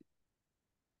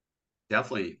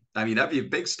 Definitely. I mean, that'd be a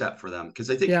big step for them, because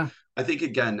I think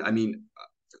again, I mean,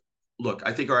 look,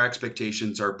 I think our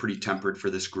expectations are pretty tempered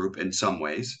for this group in some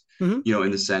ways, in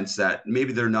the sense that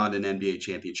maybe they're not an NBA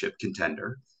championship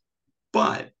contender,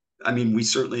 but I mean, we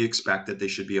certainly expect that they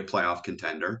should be a playoff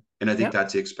contender. And I think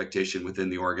that's the expectation within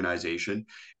the organization.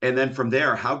 And then from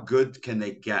there, how good can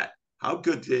they get? How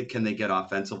good can they get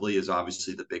offensively is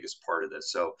obviously the biggest part of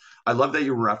this. So I love that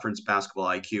you reference basketball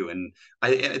IQ. And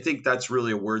I think that's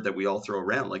really a word that we all throw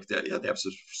around like that. Yeah, they have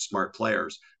some smart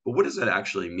players, but what does that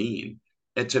actually mean?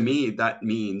 And to me, that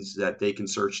means that they can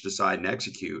search, decide, and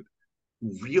execute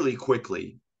really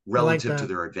quickly relative to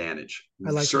their advantage.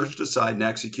 Search, decide, and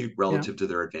execute relative to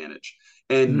their advantage.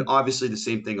 And obviously the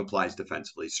same thing applies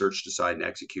defensively. Search, decide, and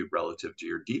execute relative to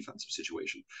your defensive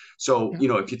situation. So,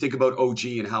 if you think about OG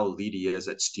and how elite he is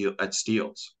at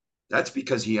steals, that's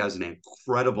because he has an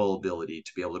incredible ability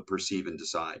to be able to perceive and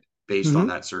decide based on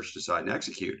that search, decide, and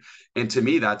execute. And to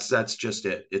me, that's just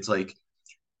it. It's like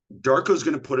Darko's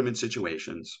going to put him in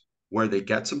situations where they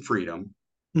get some freedom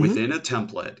within a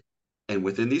template and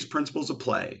within these principles of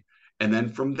play. And then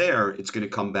from there, it's going to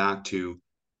come back to,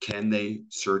 can they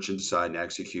search and decide and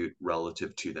execute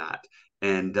relative to that?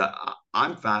 And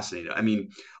I'm fascinated. I mean,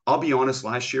 I'll be honest,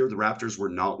 last year, the Raptors were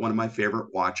not one of my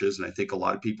favorite watches. And I think a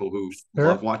lot of people who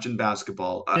love Sure. watching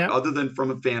basketball, Yeah. other than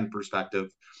from a fan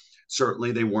perspective,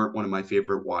 certainly they weren't one of my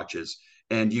favorite watches.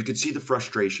 And you could see the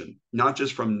frustration, not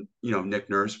just from, Nick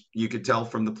Nurse, you could tell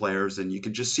from the players, and you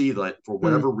could just see that for Mm.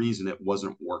 whatever reason, it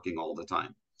wasn't working all the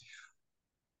time.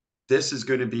 This is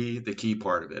going to be the key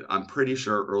part of it. I'm pretty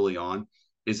sure early on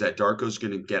is that Darko's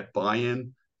going to get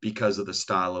buy-in because of the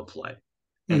style of play.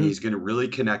 And Mm-hmm. he's going to really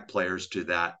connect players to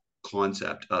that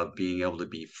concept of being able to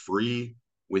be free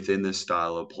within this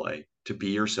style of play, to be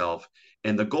yourself.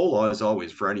 And the goal is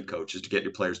always for any coach is to get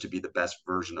your players to be the best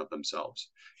version of themselves.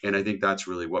 And I think that's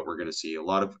really what we're going to see. A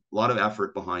lot of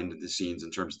effort behind the scenes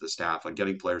in terms of the staff on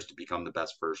getting players to become the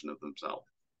best version of themselves.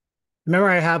 The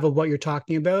memory I have of what you're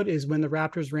talking about is when the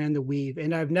Raptors ran the weave.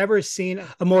 And I've never seen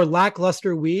a more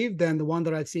lackluster weave than the one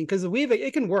that I've seen, because the weave,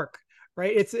 it can work,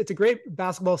 right? It's a great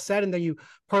basketball set. And then you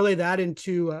parlay that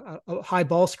into a high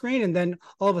ball screen. And then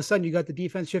all of a sudden you got the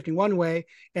defense shifting one way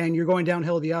and you're going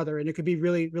downhill the other. And it could be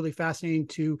really, really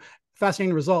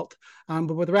fascinating result.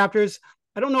 But with the Raptors,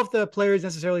 I don't know if the players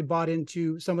necessarily bought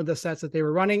into some of the sets that they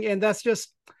were running. And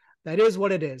that is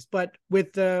what it is. But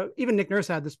with even Nick Nurse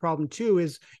had this problem too,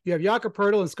 is you have Jakob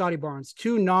Poeltl and Scotty Barnes,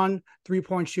 two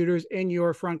non-3-point shooters in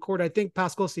your front court. I think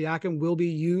Pascal Siakam will be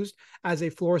used as a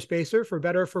floor spacer for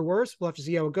better or for worse. We'll have to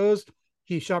see how it goes.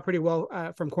 He shot pretty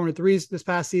well from corner threes this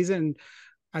past season. And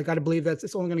I got to believe that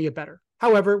it's only going to get better.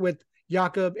 However, with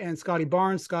Jakob and Scotty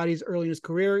Barnes, Scotty's early in his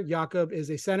career. Jakob is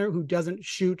a center who doesn't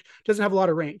have a lot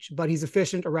of range, but he's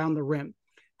efficient around the rim.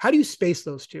 How do you space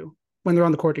those two when they're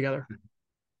on the court together?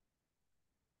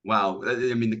 Wow.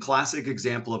 I mean, the classic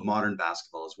example of modern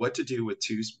basketball is what to do with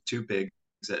two bigs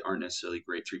that aren't necessarily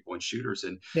great 3-point shooters.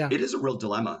 And Yeah. it is a real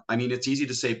dilemma. I mean, it's easy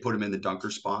to say put them in the dunker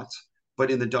spots,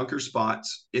 but in the dunker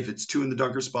spots, if it's two in the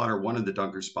dunker spot or one in the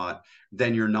dunker spot,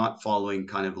 then you're not following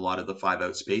kind of a lot of the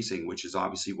 5-out spacing, which is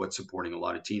obviously what's supporting a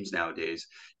lot of teams nowadays,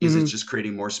 is Mm-hmm. it's just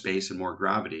creating more space and more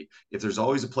gravity. If there's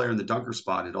always a player in the dunker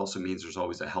spot, it also means there's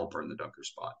always a helper in the dunker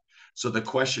spot. So the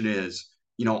question is,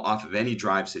 off of any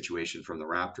drive situation from the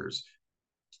Raptors,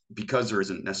 because there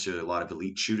isn't necessarily a lot of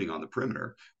elite shooting on the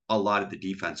perimeter, a lot of the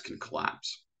defense can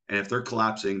collapse. And if they're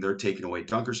collapsing, they're taking away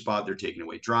dunker spot, they're taking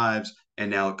away drives,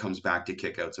 and now it comes back to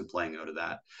kickouts and playing out of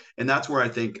that. And that's where I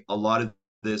think a lot of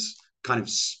this kind of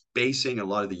spacing, a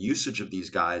lot of the usage of these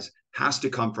guys has to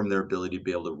come from their ability to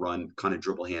be able to run kind of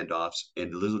dribble handoffs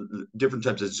and different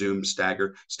types of zoom,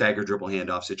 stagger dribble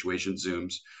handoff situations,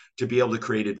 zooms, to be able to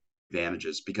create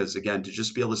advantages. Because again, to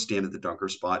just be able to stand at the dunker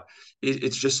spot,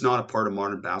 it's just not a part of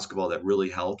modern basketball that really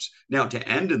helps. Now, to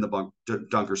end in the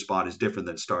dunker spot is different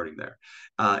than starting there,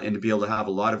 and to be able to have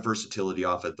a lot of versatility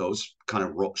off of those kind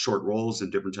of short rolls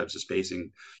and different types of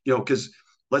spacing, because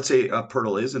let's say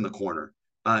Poeltl is in the corner.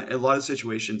 A lot of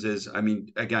situations is, I mean,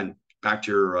 again, back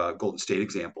to your Golden State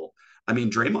example. I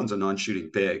mean, Draymond's a non-shooting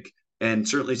big, and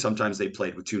certainly sometimes they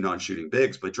played with two non-shooting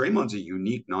bigs, but Draymond's a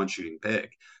unique non-shooting big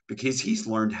because he's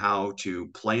learned how to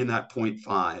play in that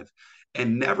 0.5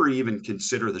 and never even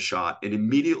consider the shot and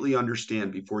immediately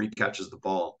understand before he catches the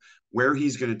ball where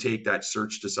he's going to take that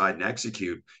search, decide, and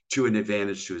execute to an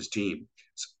advantage to his team.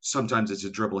 Sometimes it's a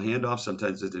dribble handoff,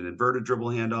 sometimes it's an inverted dribble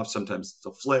handoff, sometimes it's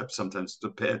a flip, sometimes it's a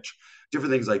pitch,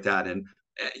 different things like that. And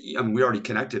I mean, we already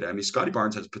connected. I mean, Scotty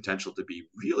Barnes has potential to be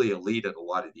really elite at a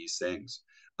lot of these things.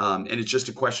 And it's just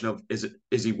a question of,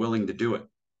 is he willing to do it?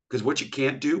 Because what you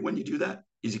can't do when you do that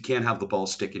is you can't have the ball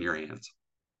stick in your hands.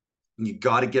 You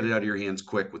got to get it out of your hands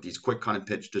quick with these quick kind of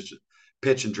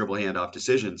pitch and dribble handoff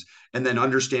decisions, and then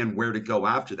understand where to go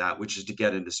after that, which is to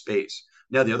get into space.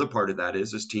 Now, the other part of that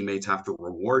is his teammates have to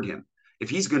reward him.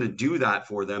 If he's going to do that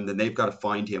for them, then they've got to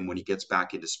find him when he gets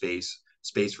back into space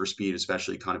for speed,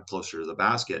 especially kind of closer to the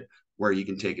basket, where you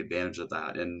can take advantage of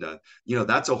that. And,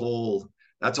 that's a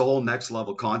whole next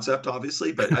level concept,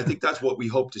 obviously. But I think that's what we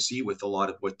hope to see with a lot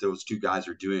of what those two guys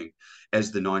are doing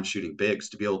as the non-shooting bigs,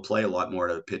 to be able to play a lot more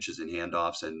out of pitches and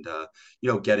handoffs and,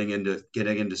 getting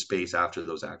into space after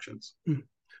those actions.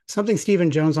 Something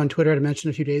Stephen Jones on Twitter had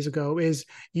mentioned a few days ago is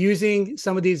using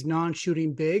some of these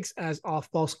non-shooting bigs as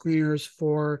off-ball screeners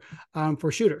for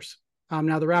shooters.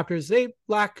 Now the Raptors, they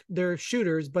lack their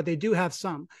shooters, but they do have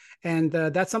some. And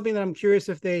that's something that I'm curious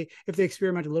if they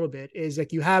experiment a little bit, is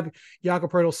like you have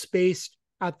Jakob Poeltl spaced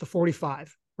at the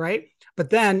 45, right? But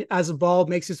then as the ball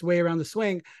makes its way around the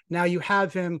swing, now you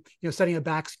have him, setting a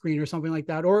back screen or something like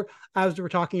that. Or as we're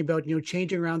talking about,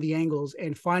 changing around the angles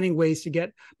and finding ways to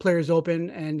get players open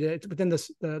and within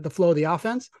the flow of the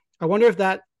offense. I wonder if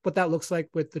what that looks like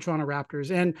with the Toronto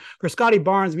Raptors. And for Scotty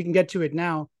Barnes, we can get to it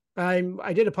now.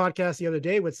 I did a podcast the other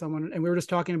day with someone, and we were just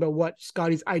talking about what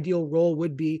Scotty's ideal role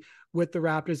would be with the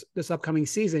Raptors this upcoming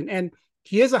season. And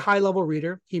he is a high level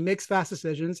reader. He makes fast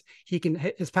decisions. He can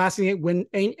his passing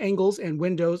angles and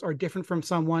windows are different from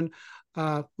someone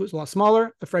who's a lot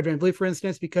smaller, a Fred VanVleet, for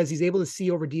instance, because he's able to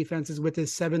see over defenses with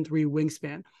his 7'3"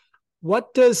 wingspan.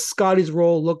 What does Scotty's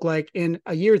role look like in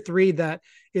a year three that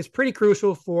is pretty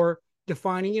crucial for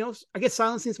defining, I guess,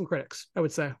 silencing some critics, I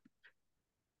would say?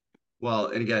 Well,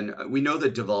 and again, we know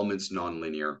that development's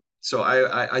nonlinear. So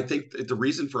I think the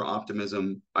reason for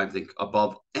optimism, I think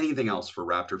above anything else for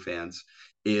Raptor fans,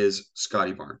 is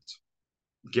Scotty Barnes,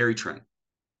 Gary Trent,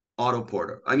 Otto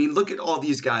Porter. I mean, look at all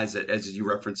these guys that, as you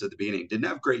referenced at the beginning, didn't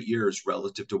have great years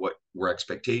relative to what were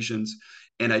expectations.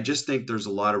 And I just think there's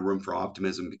a lot of room for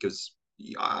optimism because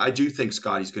I do think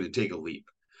Scotty's going to take a leap.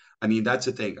 I mean, that's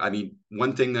the thing. I mean,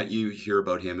 one thing that you hear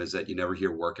about him is that you never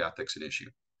hear work ethic's an issue,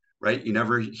 right? You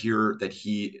never hear that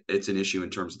it's an issue in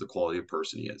terms of the quality of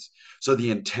person he is. So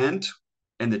the intent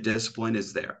and the discipline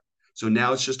is there. So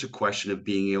now it's just a question of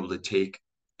being able to take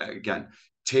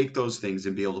those things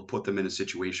and be able to put them in a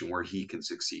situation where he can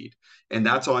succeed. And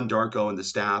that's on Darko and the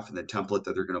staff and the template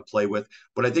that they're going to play with.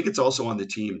 But I think it's also on the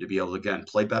team to be able to, again,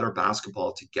 play better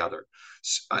basketball together.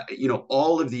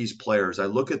 All of these players, I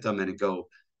look at them and go,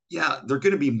 yeah, they're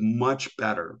going to be much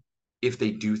better if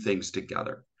they do things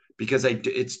together. Because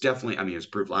it's definitely, I mean, it was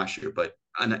proved last year, but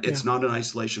it's not an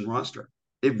isolation roster.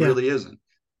 It really isn't.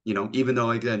 Even though,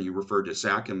 again, you referred to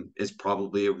Siakam as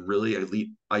probably a really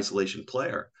elite isolation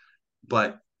player.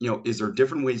 But, is there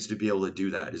different ways to be able to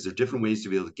do that? Is there different ways to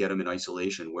be able to get them in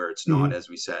isolation where it's not, as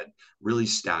we said, really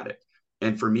static?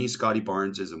 And for me, Scotty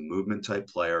Barnes is a movement type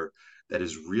player that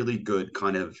is really good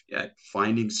kind of at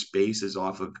finding spaces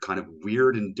off of kind of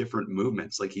weird and different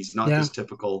movements. Like he's not this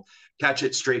typical catch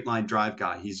it straight line drive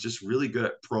guy. He's just really good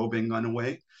at probing on a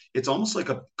way. It's almost like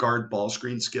a guard ball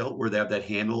screen skill where they have that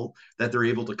handle that they're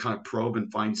able to kind of probe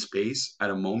and find space at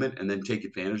a moment and then take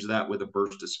advantage of that with a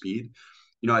burst of speed.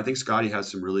 I think Scotty has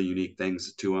some really unique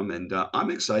things to him, and I'm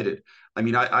excited. I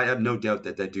mean, I have no doubt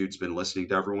that dude's been listening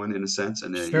to everyone in a sense,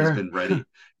 and he's been ready.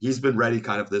 He's been ready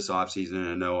kind of this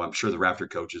offseason, and I'm sure the Raptor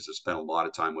coaches have spent a lot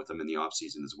of time with him in the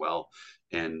offseason as well.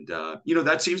 And,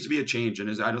 that seems to be a change,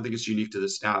 and I don't think it's unique to the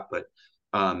staff, but,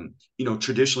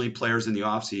 traditionally players in the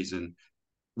offseason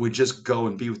would just go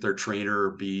and be with their trainer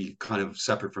or be kind of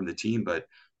separate from the team. But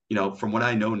from what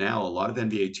I know now, a lot of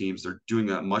NBA teams, they're doing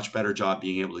a much better job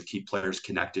being able to keep players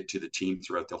connected to the team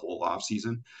throughout the whole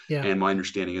offseason. Yeah. And my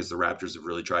understanding is the Raptors have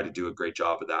really tried to do a great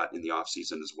job of that in the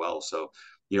offseason as well. So,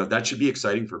 that should be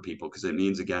exciting for people because it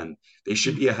means, again, they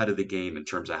should be ahead of the game in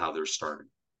terms of how they're starting.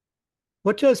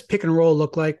 What does pick and roll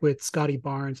look like with Scotty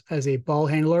Barnes as a ball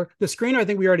handler? The screener, I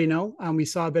think we already know. We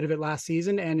saw a bit of it last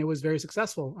season, and it was very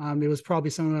successful. It was probably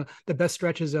some of the best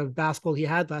stretches of basketball he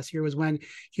had last year was when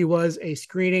he was a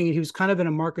screening, and he was kind of in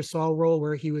a Marc Gasol role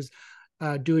where he was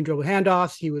doing dribble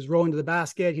handoffs. He was rolling to the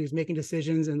basket. He was making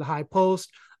decisions in the high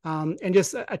post and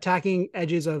just attacking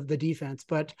edges of the defense.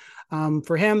 But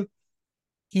for him,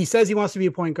 he says he wants to be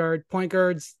a point guard. Point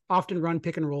guards often run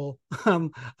pick and roll.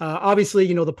 Obviously,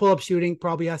 the pull-up shooting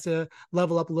probably has to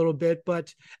level up a little bit.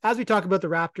 But as we talk about the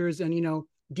Raptors and,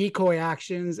 decoy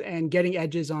actions and getting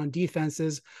edges on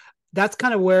defenses, that's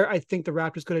kind of where I think the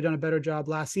Raptors could have done a better job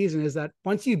last season is that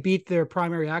once you beat their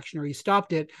primary action or you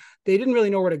stopped it, they didn't really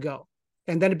know where to go.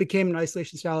 And then it became an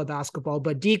isolation style of basketball.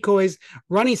 But decoys,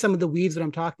 running some of the weaves that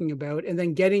I'm talking about, and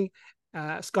then getting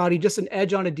Scotty just an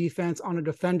edge on a defense, on a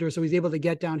defender, so he's able to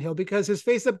get downhill because his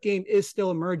face-up game is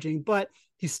still emerging, but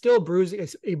he's still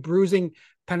a bruising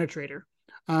penetrator.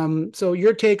 So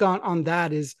your take on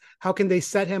that is how can they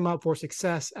set him up for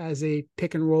success as a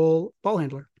pick and roll ball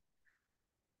handler?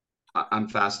 I'm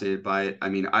fascinated by it. I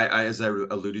mean, I as I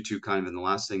alluded to kind of in the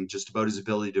last thing, just about his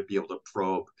ability to be able to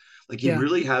probe. Like he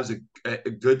really has a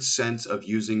good sense of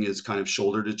using his kind of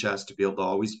shoulder to chest to be able to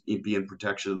always be in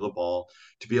protection of the ball,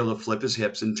 to be able to flip his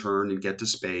hips and turn and get to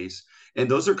space. And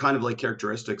those are kind of like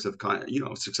characteristics of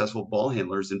successful ball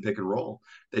handlers in pick and roll,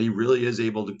 that he really is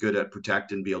able to good at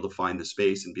protect and be able to find the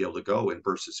space and be able to go in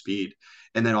bursts of speed.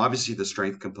 And then obviously the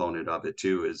strength component of it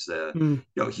too is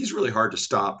he's really hard to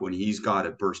stop when he's got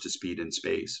a burst of speed in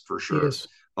space for sure.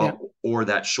 Or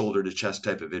that shoulder to chest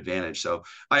type of advantage. So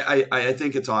I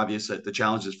think it's obvious that the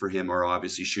challenges for him are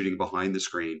obviously shooting behind the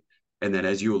screen. And then,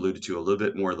 as you alluded to, a little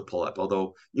bit more of the pull up,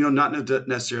 although, not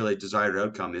necessarily a desired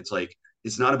outcome. It's like,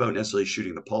 it's not about necessarily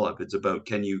shooting the pull up. It's about,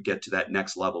 can you get to that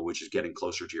next level, which is getting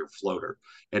closer to your floater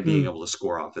and being able to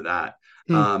score off of that.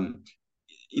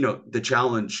 the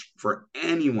challenge for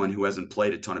anyone who hasn't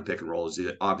played a ton of pick and roll is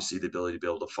obviously the ability to be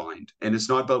able to find. And it's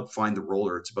not about find the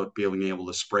roller. It's about being able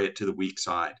to spray it to the weak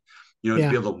side, to be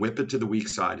Yeah. able to whip it to the weak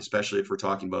side, especially if we're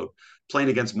talking about playing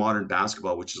against modern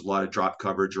basketball, which is a lot of drop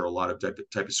coverage or a lot of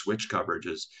type of switch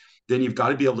coverages. Then you've got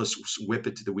to be able to whip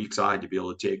it to the weak side to be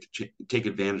able to take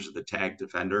advantage of the tag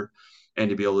defender and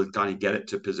to be able to kind of get it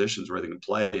to positions where they can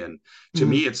play. And to Mhm.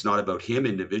 me, it's not about him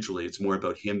individually. It's more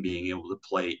about him being able to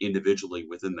play individually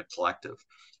within the collective.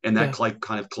 And that Yeah.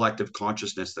 kind of collective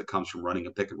consciousness that comes from running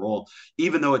a pick and roll,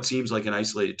 even though it seems like an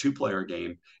isolated two-player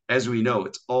game, as we know,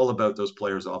 it's all about those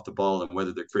players off the ball and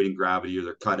whether they're creating gravity or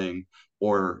they're cutting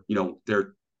or,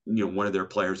 they're one of their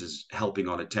players is helping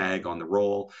on a tag on the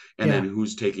roll, and then Yeah.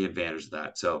 who's taking advantage of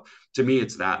that. So to me,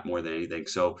 it's that more than anything.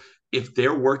 So if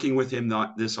they're working with him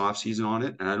not this offseason on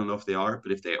it, and I don't know if they are,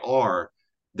 but if they are,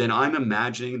 then I'm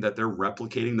imagining that they're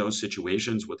replicating those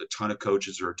situations with a ton of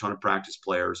coaches or a ton of practice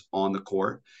players on the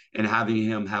court and having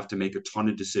him have to make a ton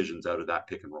of decisions out of that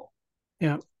pick and roll.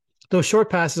 Yeah. Those short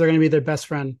passes are going to be their best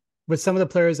friend with some of the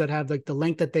players that have like the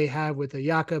length that they have with a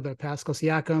Jakob, a Pascal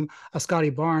Siakam, a Scotty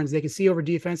Barnes. They can see over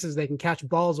defenses. They can catch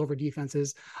balls over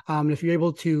defenses. If you're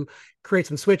able to create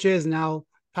some switches, now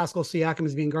Pascal Siakam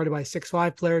is being guarded by a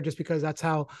 6'5" player just because that's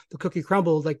how the cookie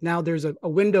crumbled. Like now there's a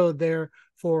window there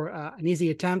for an easy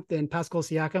attempt in Pascal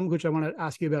Siakam, which I want to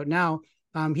ask you about now.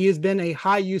 He has been a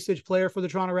high usage player for the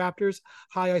Toronto Raptors,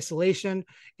 high isolation.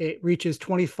 It reaches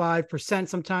 25%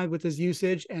 sometimes with his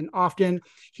usage, and often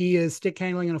he is stick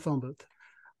handling in a phone booth.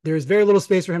 There's very little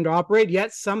space for him to operate,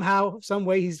 yet somehow, some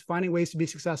way, he's finding ways to be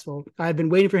successful. I've been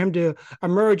waiting for him to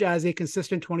emerge as a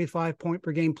consistent 25-point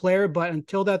per game player, but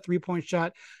until that three-point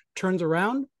shot turns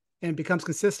around and becomes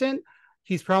consistent,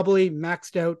 he's probably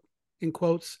maxed out, in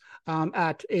quotes,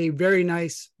 at a very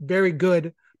nice, very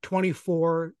good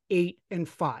 24, 8, and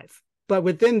 5. But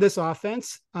within this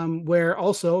offense, where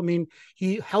also, I mean,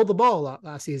 he held the ball a lot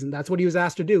last season. That's what he was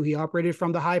asked to do. He operated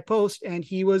from the high post, and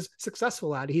he was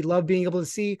successful at it. He loved being able to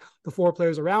see the four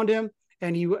players around him,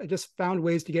 and he just found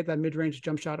ways to get that mid-range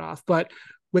jump shot off. But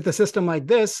with a system like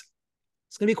this,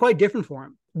 it's going to be quite different for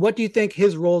him. What do you think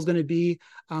his role is going to be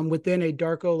within a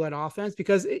Darko-led offense?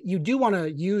 Because you do want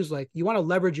to you want to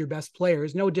leverage your best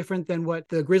players, no different than what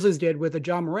the Grizzlies did with a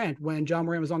Ja Morant. When Ja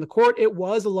Morant was on the court, it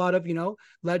was a lot of,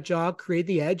 let Ja create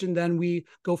the edge and then we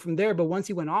go from there. But once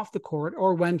he went off the court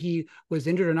or when he was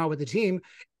injured or not with the team,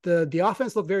 the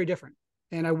offense looked very different.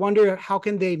 And I wonder how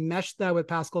can they mesh that with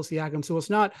Pascal Siakam? So it's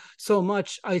not so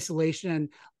much isolation and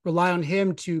rely on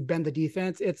him to bend the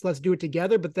defense. It's let's do it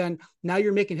together. But then now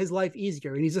you're making his life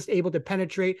easier and he's just able to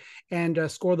penetrate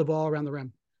and score the ball around the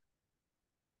rim.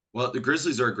 Well, the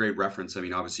Grizzlies are a great reference. I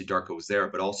mean, obviously Darko was there,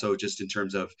 but also just in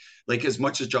terms of like as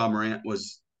much as Ja Morant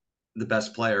was the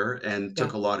best player and Yeah.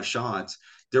 took a lot of shots,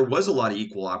 there was a lot of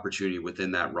equal opportunity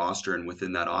within that roster and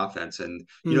within that offense. And,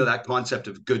 that concept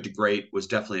of good to great was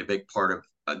definitely a big part of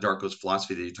Darko's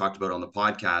philosophy that he talked about on the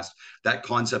podcast. That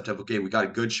concept of, okay, we got a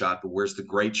good shot, but where's the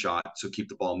great shot? So keep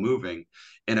the ball moving.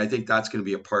 And I think that's going to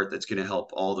be a part that's going to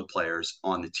help all the players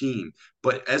on the team.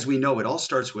 But as we know, it all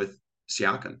starts with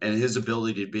Siakam and his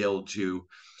ability to be able to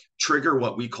trigger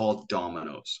what we call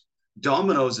dominoes.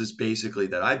 Dominoes is basically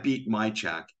that I beat my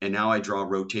check and now I draw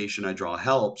rotation, I draw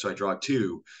help, so I draw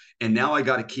two. And now I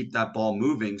got to keep that ball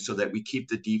moving so that we keep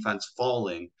the defense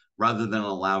falling rather than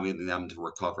allowing them to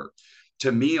recover.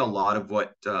 To me, a lot of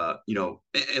what,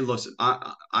 and listen,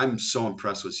 I'm so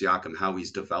impressed with Siakam, how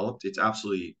he's developed. It's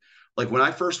absolutely like when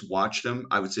I first watched him,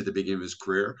 I would say at the beginning of his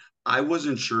career, I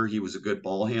wasn't sure he was a good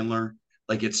ball handler.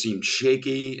 Like it seemed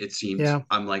shaky. It seemed, Yeah.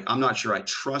 I'm not sure I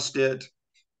trust it.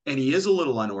 And he is a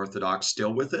little unorthodox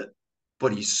still with it,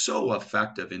 but he's so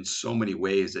effective in so many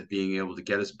ways at being able to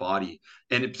get his body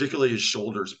and particularly his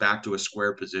shoulders back to a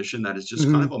square position that is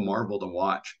just kind of a marvel to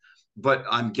watch. But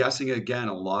I'm guessing again,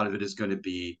 a lot of it is going to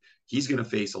be he's going to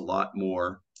face a lot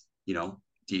more,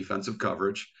 defensive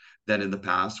coverage than in the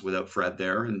past without Fred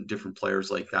there and different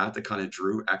players like that kind of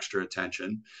drew extra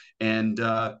attention. And,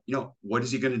 what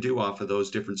is he going to do off of those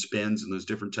different spins and those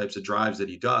different types of drives that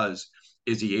he does?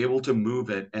 Is he able to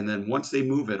move it? And then once they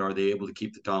move it, are they able to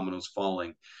keep the dominoes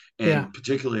falling Yeah. and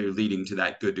particularly leading to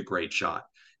that good to great shot?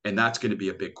 And that's going to be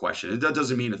a big question. And that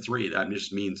doesn't mean a three. That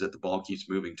just means that the ball keeps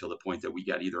moving till the point that we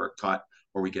get either a cut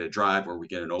or we get a drive or we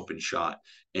get an open shot.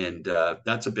 And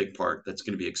that's a big part. That's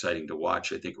going to be exciting to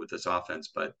watch, I think, with this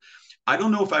offense. But I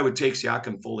don't know if I would take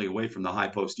Siakam fully away from the high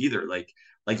post either. Like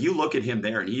you look at him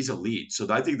there and he's elite. So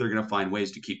I think they're going to find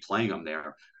ways to keep playing him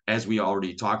there. As we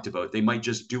already talked about, they might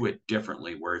just do it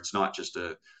differently where it's not just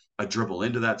a dribble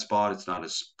into that spot. It's not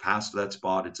a pass to that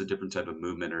spot. It's a different type of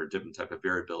movement or a different type of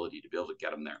variability to be able to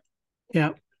get them there.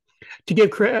 Yeah. To give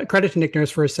credit to Nick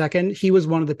Nurse for a second, he was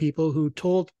one of the people who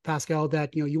told Pascal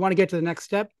that, you want to get to the next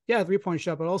step. Yeah, 3-point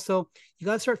shot, but also you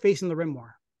got to start facing the rim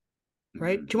more,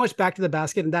 right? Mm-hmm. Too much back to the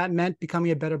basket. And that meant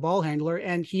becoming a better ball handler.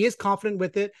 And he is confident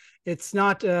with it. It's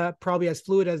not probably as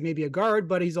fluid as maybe a guard,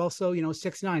 but he's also,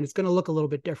 6'9". It's going to look a little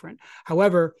bit different.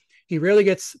 However, he rarely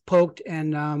gets poked,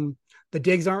 and the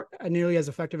digs aren't nearly as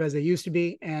effective as they used to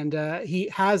be. And he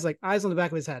has like eyes on the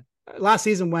back of his head. Last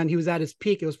season, when he was at his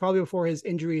peak, it was probably before his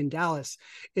injury in Dallas,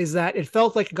 is that it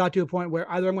felt like it got to a point where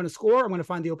either I'm going to score, or I'm going to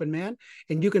find the open man,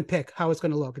 and you can pick how it's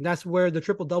going to look. And that's where the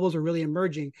triple doubles are really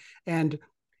emerging. And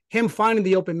him finding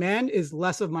the open man is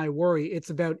less of my worry. It's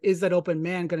about, is that open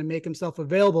man going to make himself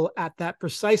available at that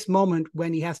precise moment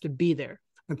when he has to be there?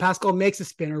 When Pascal makes a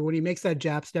spinner, when he makes that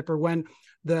jab step, or when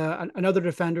another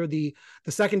defender, the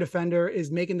second defender,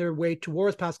 is making their way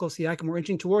towards Pascal Siakam or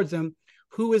inching towards them,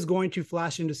 who is going to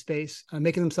flash into space,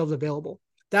 making themselves available?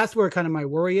 That's where kind of my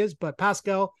worry is. But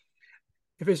Pascal,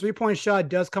 if his 3-point shot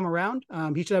does come around,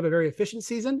 he should have a very efficient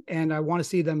season. And I want to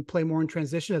see them play more in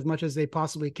transition as much as they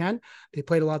possibly can. They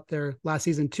played a lot there last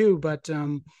season too, but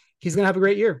he's going to have a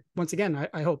great year. Once again,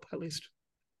 I hope, at least.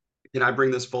 Can I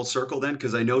bring this full circle then?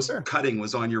 Because I know Sure. cutting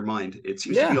was on your mind. It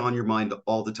seems to be on your mind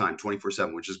all the time,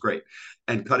 24/7, which is great.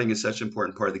 And cutting is such an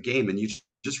important part of the game. And you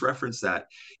just referenced that.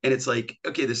 And it's like,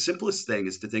 okay, the simplest thing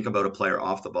is to think about a player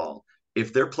off the ball.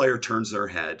 If their player turns their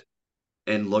head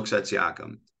and looks at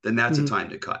Siakam, then that's a time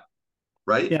to cut,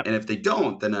 right? Yeah. And if they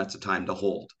don't, then that's a time to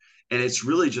hold. And it's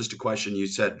really just a question you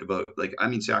said about, like, I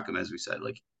mean, Siakam, as we said,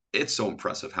 like, it's so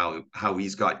impressive how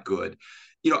he's got good.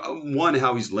 One,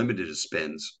 how he's limited his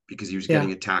spins because he was Yeah.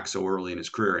 getting attacked so early in his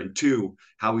career, and two,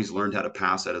 how he's learned how to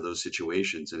pass out of those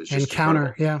situations, and it's And just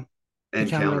counter. incredible. Yeah. And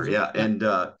counter, yeah. And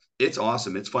it's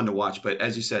awesome. It's fun to watch. But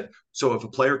as you said, so if a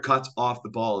player cuts off the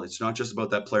ball, it's not just about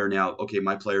that player now. Okay,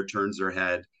 my player turns their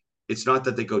head. It's not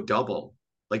that they go double.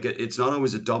 Like, it's not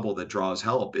always a double that draws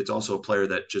help. It's also a player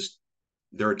that just,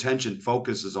 their attention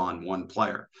focuses on one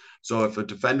player. So if a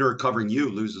defender covering you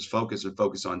loses focus and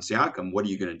focus on Siakam, what are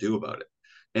you going to do about it?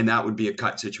 And that would be a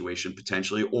cut situation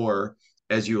potentially, or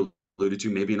as you alluded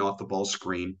to, maybe an off the ball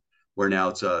screen where now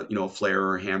it's a flare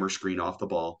or a hammer screen off the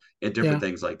ball and different Yeah.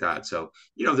 things like that. So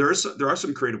there are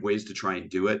some creative ways to try and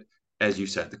do it. As you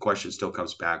said, the question still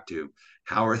comes back to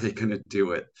how are they going to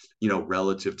do it,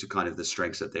 relative to kind of the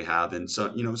strengths that they have, and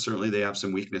so certainly they have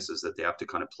some weaknesses that they have to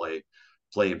kind of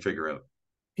play and figure out.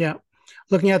 Yeah.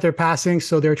 Looking at their passing,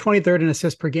 so they're 23rd in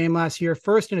assists per game last year,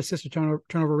 first in assist to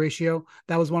turnover ratio.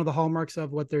 That was one of the hallmarks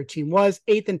of what their team was.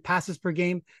 8th in passes per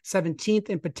game, 17th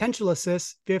in potential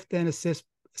assists, 5th in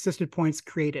assisted points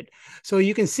created. So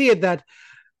you can see it that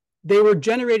they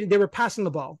were passing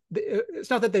the ball. It's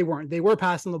not that they were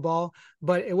passing the ball,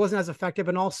 but it wasn't as effective.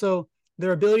 And also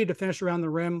their ability to finish around the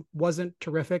rim wasn't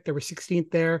terrific. They were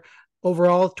 16th there.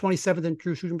 Overall, 27th in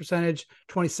true shooting percentage,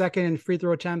 22nd in free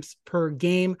throw attempts per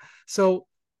game. So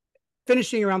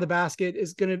finishing around the basket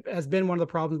has been one of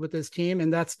the problems with this team,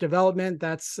 and that's development.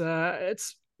 That's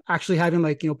it's actually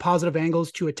having positive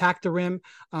angles to attack the rim,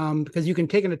 because you can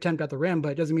take an attempt at the rim,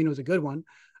 but it doesn't mean it was a good one,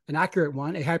 an accurate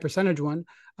one, a high percentage one.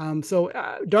 So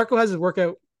Darko has his work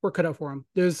cut out for him.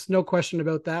 There's no question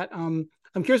about that. I'm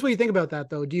curious what you think about that,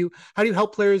 though. How do you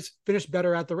help players finish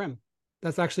better at the rim?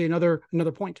 That's actually another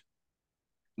point.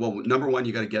 Well, number one,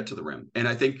 you got to get to the rim. And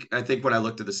I think when I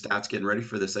looked at the stats getting ready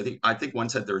for this, I think one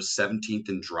said there was 17th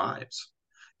in drives.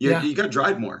 You got to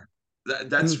drive more.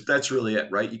 That's really it,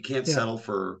 right? You can't settle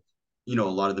for, a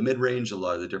lot of the mid-range, a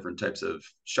lot of the different types of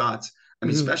shots. I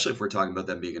mean, especially if we're talking about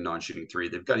them being a non-shooting three,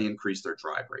 they've got to increase their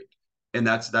drive rate. And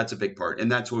that's a big part.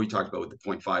 And that's what we talked about with the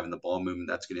 0.5 and the ball movement.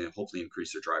 That's going to hopefully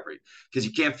increase their drive rate, because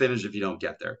you can't finish if you don't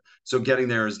get there. So getting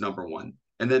there is number one.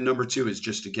 And then number two is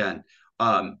just, again,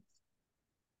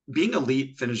 being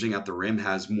elite finishing at the rim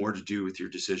has more to do with your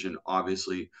decision,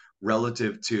 obviously,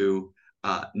 relative to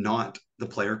not the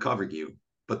player covering you,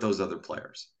 but those other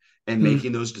players, and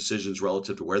making those decisions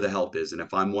relative to where the help is. And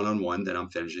if I'm one-on-one, then I'm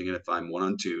finishing. And if I'm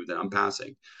one-on-two, then I'm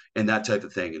passing, and that type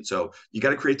of thing. And so you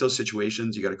got to create those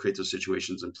situations. You got to create those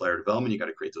situations in player development. You got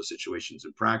to create those situations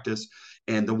in practice.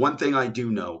 And the one thing I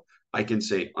do know, I can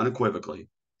say unequivocally,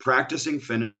 practicing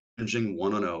finishing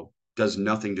 1-on-0 does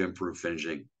nothing to improve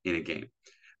finishing in a game.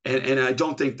 And I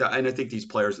don't think that, and I think these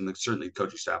players and certainly the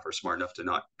coaching staff are smart enough to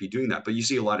not be doing that. But you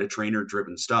see a lot of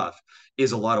trainer-driven stuff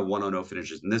is a lot of 1-on-0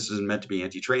 finishes. And this isn't meant to be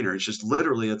anti-trainer. It's just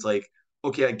literally, it's like,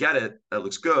 okay, I get it. That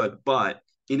looks good. But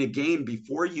in a game,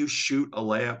 before you shoot a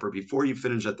layup or before you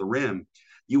finish at the rim,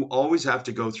 you always have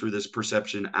to go through this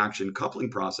perception action coupling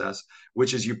process,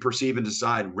 which is you perceive and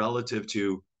decide relative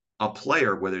to a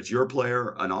player, whether it's your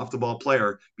player, an off the ball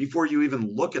player, before you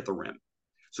even look at the rim.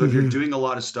 So if you're doing a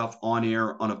lot of stuff on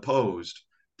air unopposed,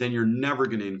 then you're never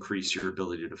going to increase your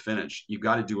ability to finish. You've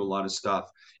got to do a lot of stuff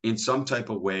in some type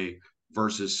of way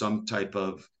versus some type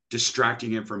of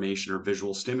distracting information or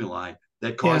visual stimuli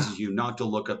that causes you not to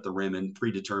look at the rim and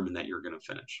predetermine that you're going to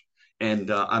finish.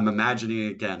 And I'm imagining,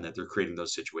 again, that they're creating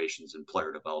those situations in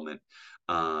player development.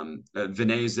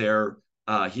 Vinay's there.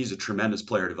 He's a tremendous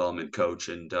player development coach.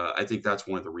 And I think that's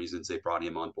one of the reasons they brought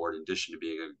him on board. In addition to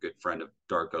being a good friend of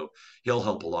Darko, he'll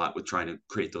help a lot with trying to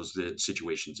create those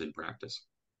situations in practice.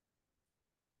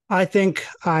 I think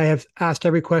I have asked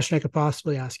every question I could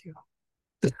possibly ask you.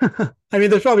 I mean,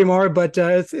 there's probably more, but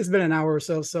it's been an hour or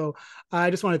so. So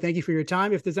I just want to thank you for your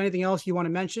time. If there's anything else you want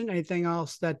to mention, anything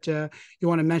else that you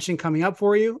want to mention coming up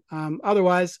for you.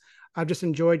 Otherwise, I've just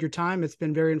enjoyed your time. It's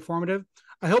been very informative.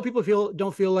 I hope people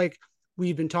don't feel like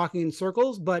we've been talking in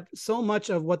circles, but so much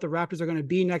of what the Raptors are going to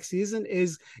be next season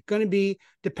is going to be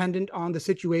dependent on the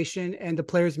situation and the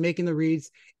players making the reads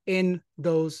in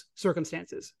those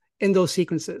circumstances, in those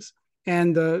sequences.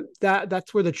 And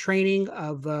that's where the training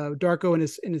of Darko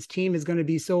and his team is going to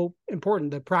be so important.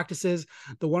 The practices,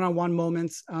 the one-on-one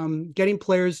moments, getting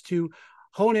players to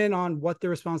hone in on what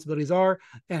their responsibilities are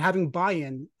and having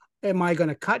buy-in. Am I going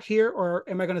to cut here or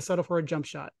am I going to settle for a jump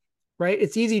shot? Right?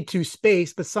 It's easy to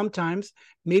space, but sometimes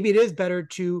maybe it is better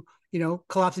to,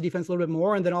 collapse the defense a little bit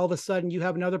more. And then all of a sudden you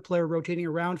have another player rotating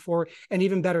around for an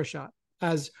even better shot,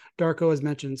 as Darko has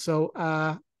mentioned. So,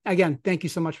 again, thank you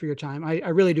so much for your time. I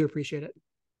really do appreciate it.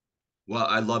 Well,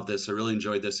 I love this. I really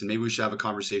enjoyed this. And maybe we should have a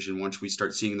conversation once we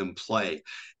start seeing them play.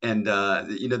 And,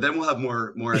 then we'll have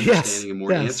more understanding and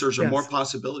more answers or more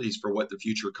possibilities for what the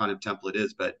future kind of template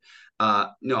is. But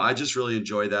no, I just really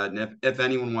enjoy that. And if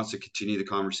anyone wants to continue the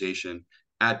conversation,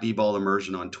 at B-Ball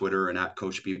Immersion on Twitter and at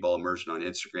Coach B-Ball Immersion on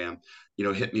Instagram,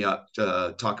 hit me up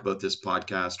to talk about this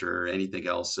podcast or anything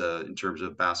else in terms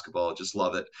of basketball. Just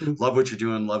love it. Love what you're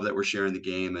doing. Love that we're sharing the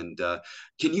game. And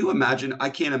can you imagine? I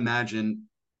can't imagine.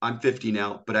 I'm 50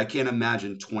 now, but I can't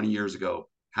imagine 20 years ago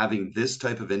having this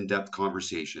type of in-depth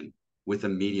conversation with a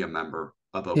media member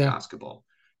about basketball.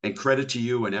 And credit to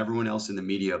you and everyone else in the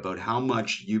media about how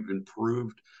much you've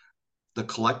improved the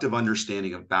collective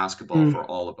understanding of basketball for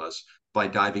all of us by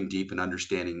diving deep and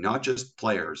understanding not just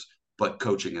players, but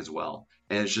coaching as well.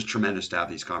 And it's just tremendous to have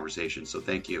these conversations. So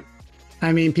thank you.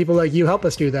 I mean, people like you help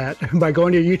us do that by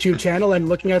going to your YouTube channel and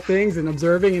looking at things and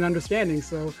observing and understanding.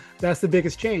 So that's the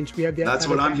biggest change. We have that's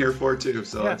what I'm here for too.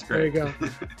 So that's great. There you go.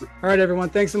 All right, everyone.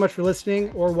 Thanks so much for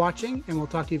listening or watching, and we'll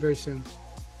talk to you very soon.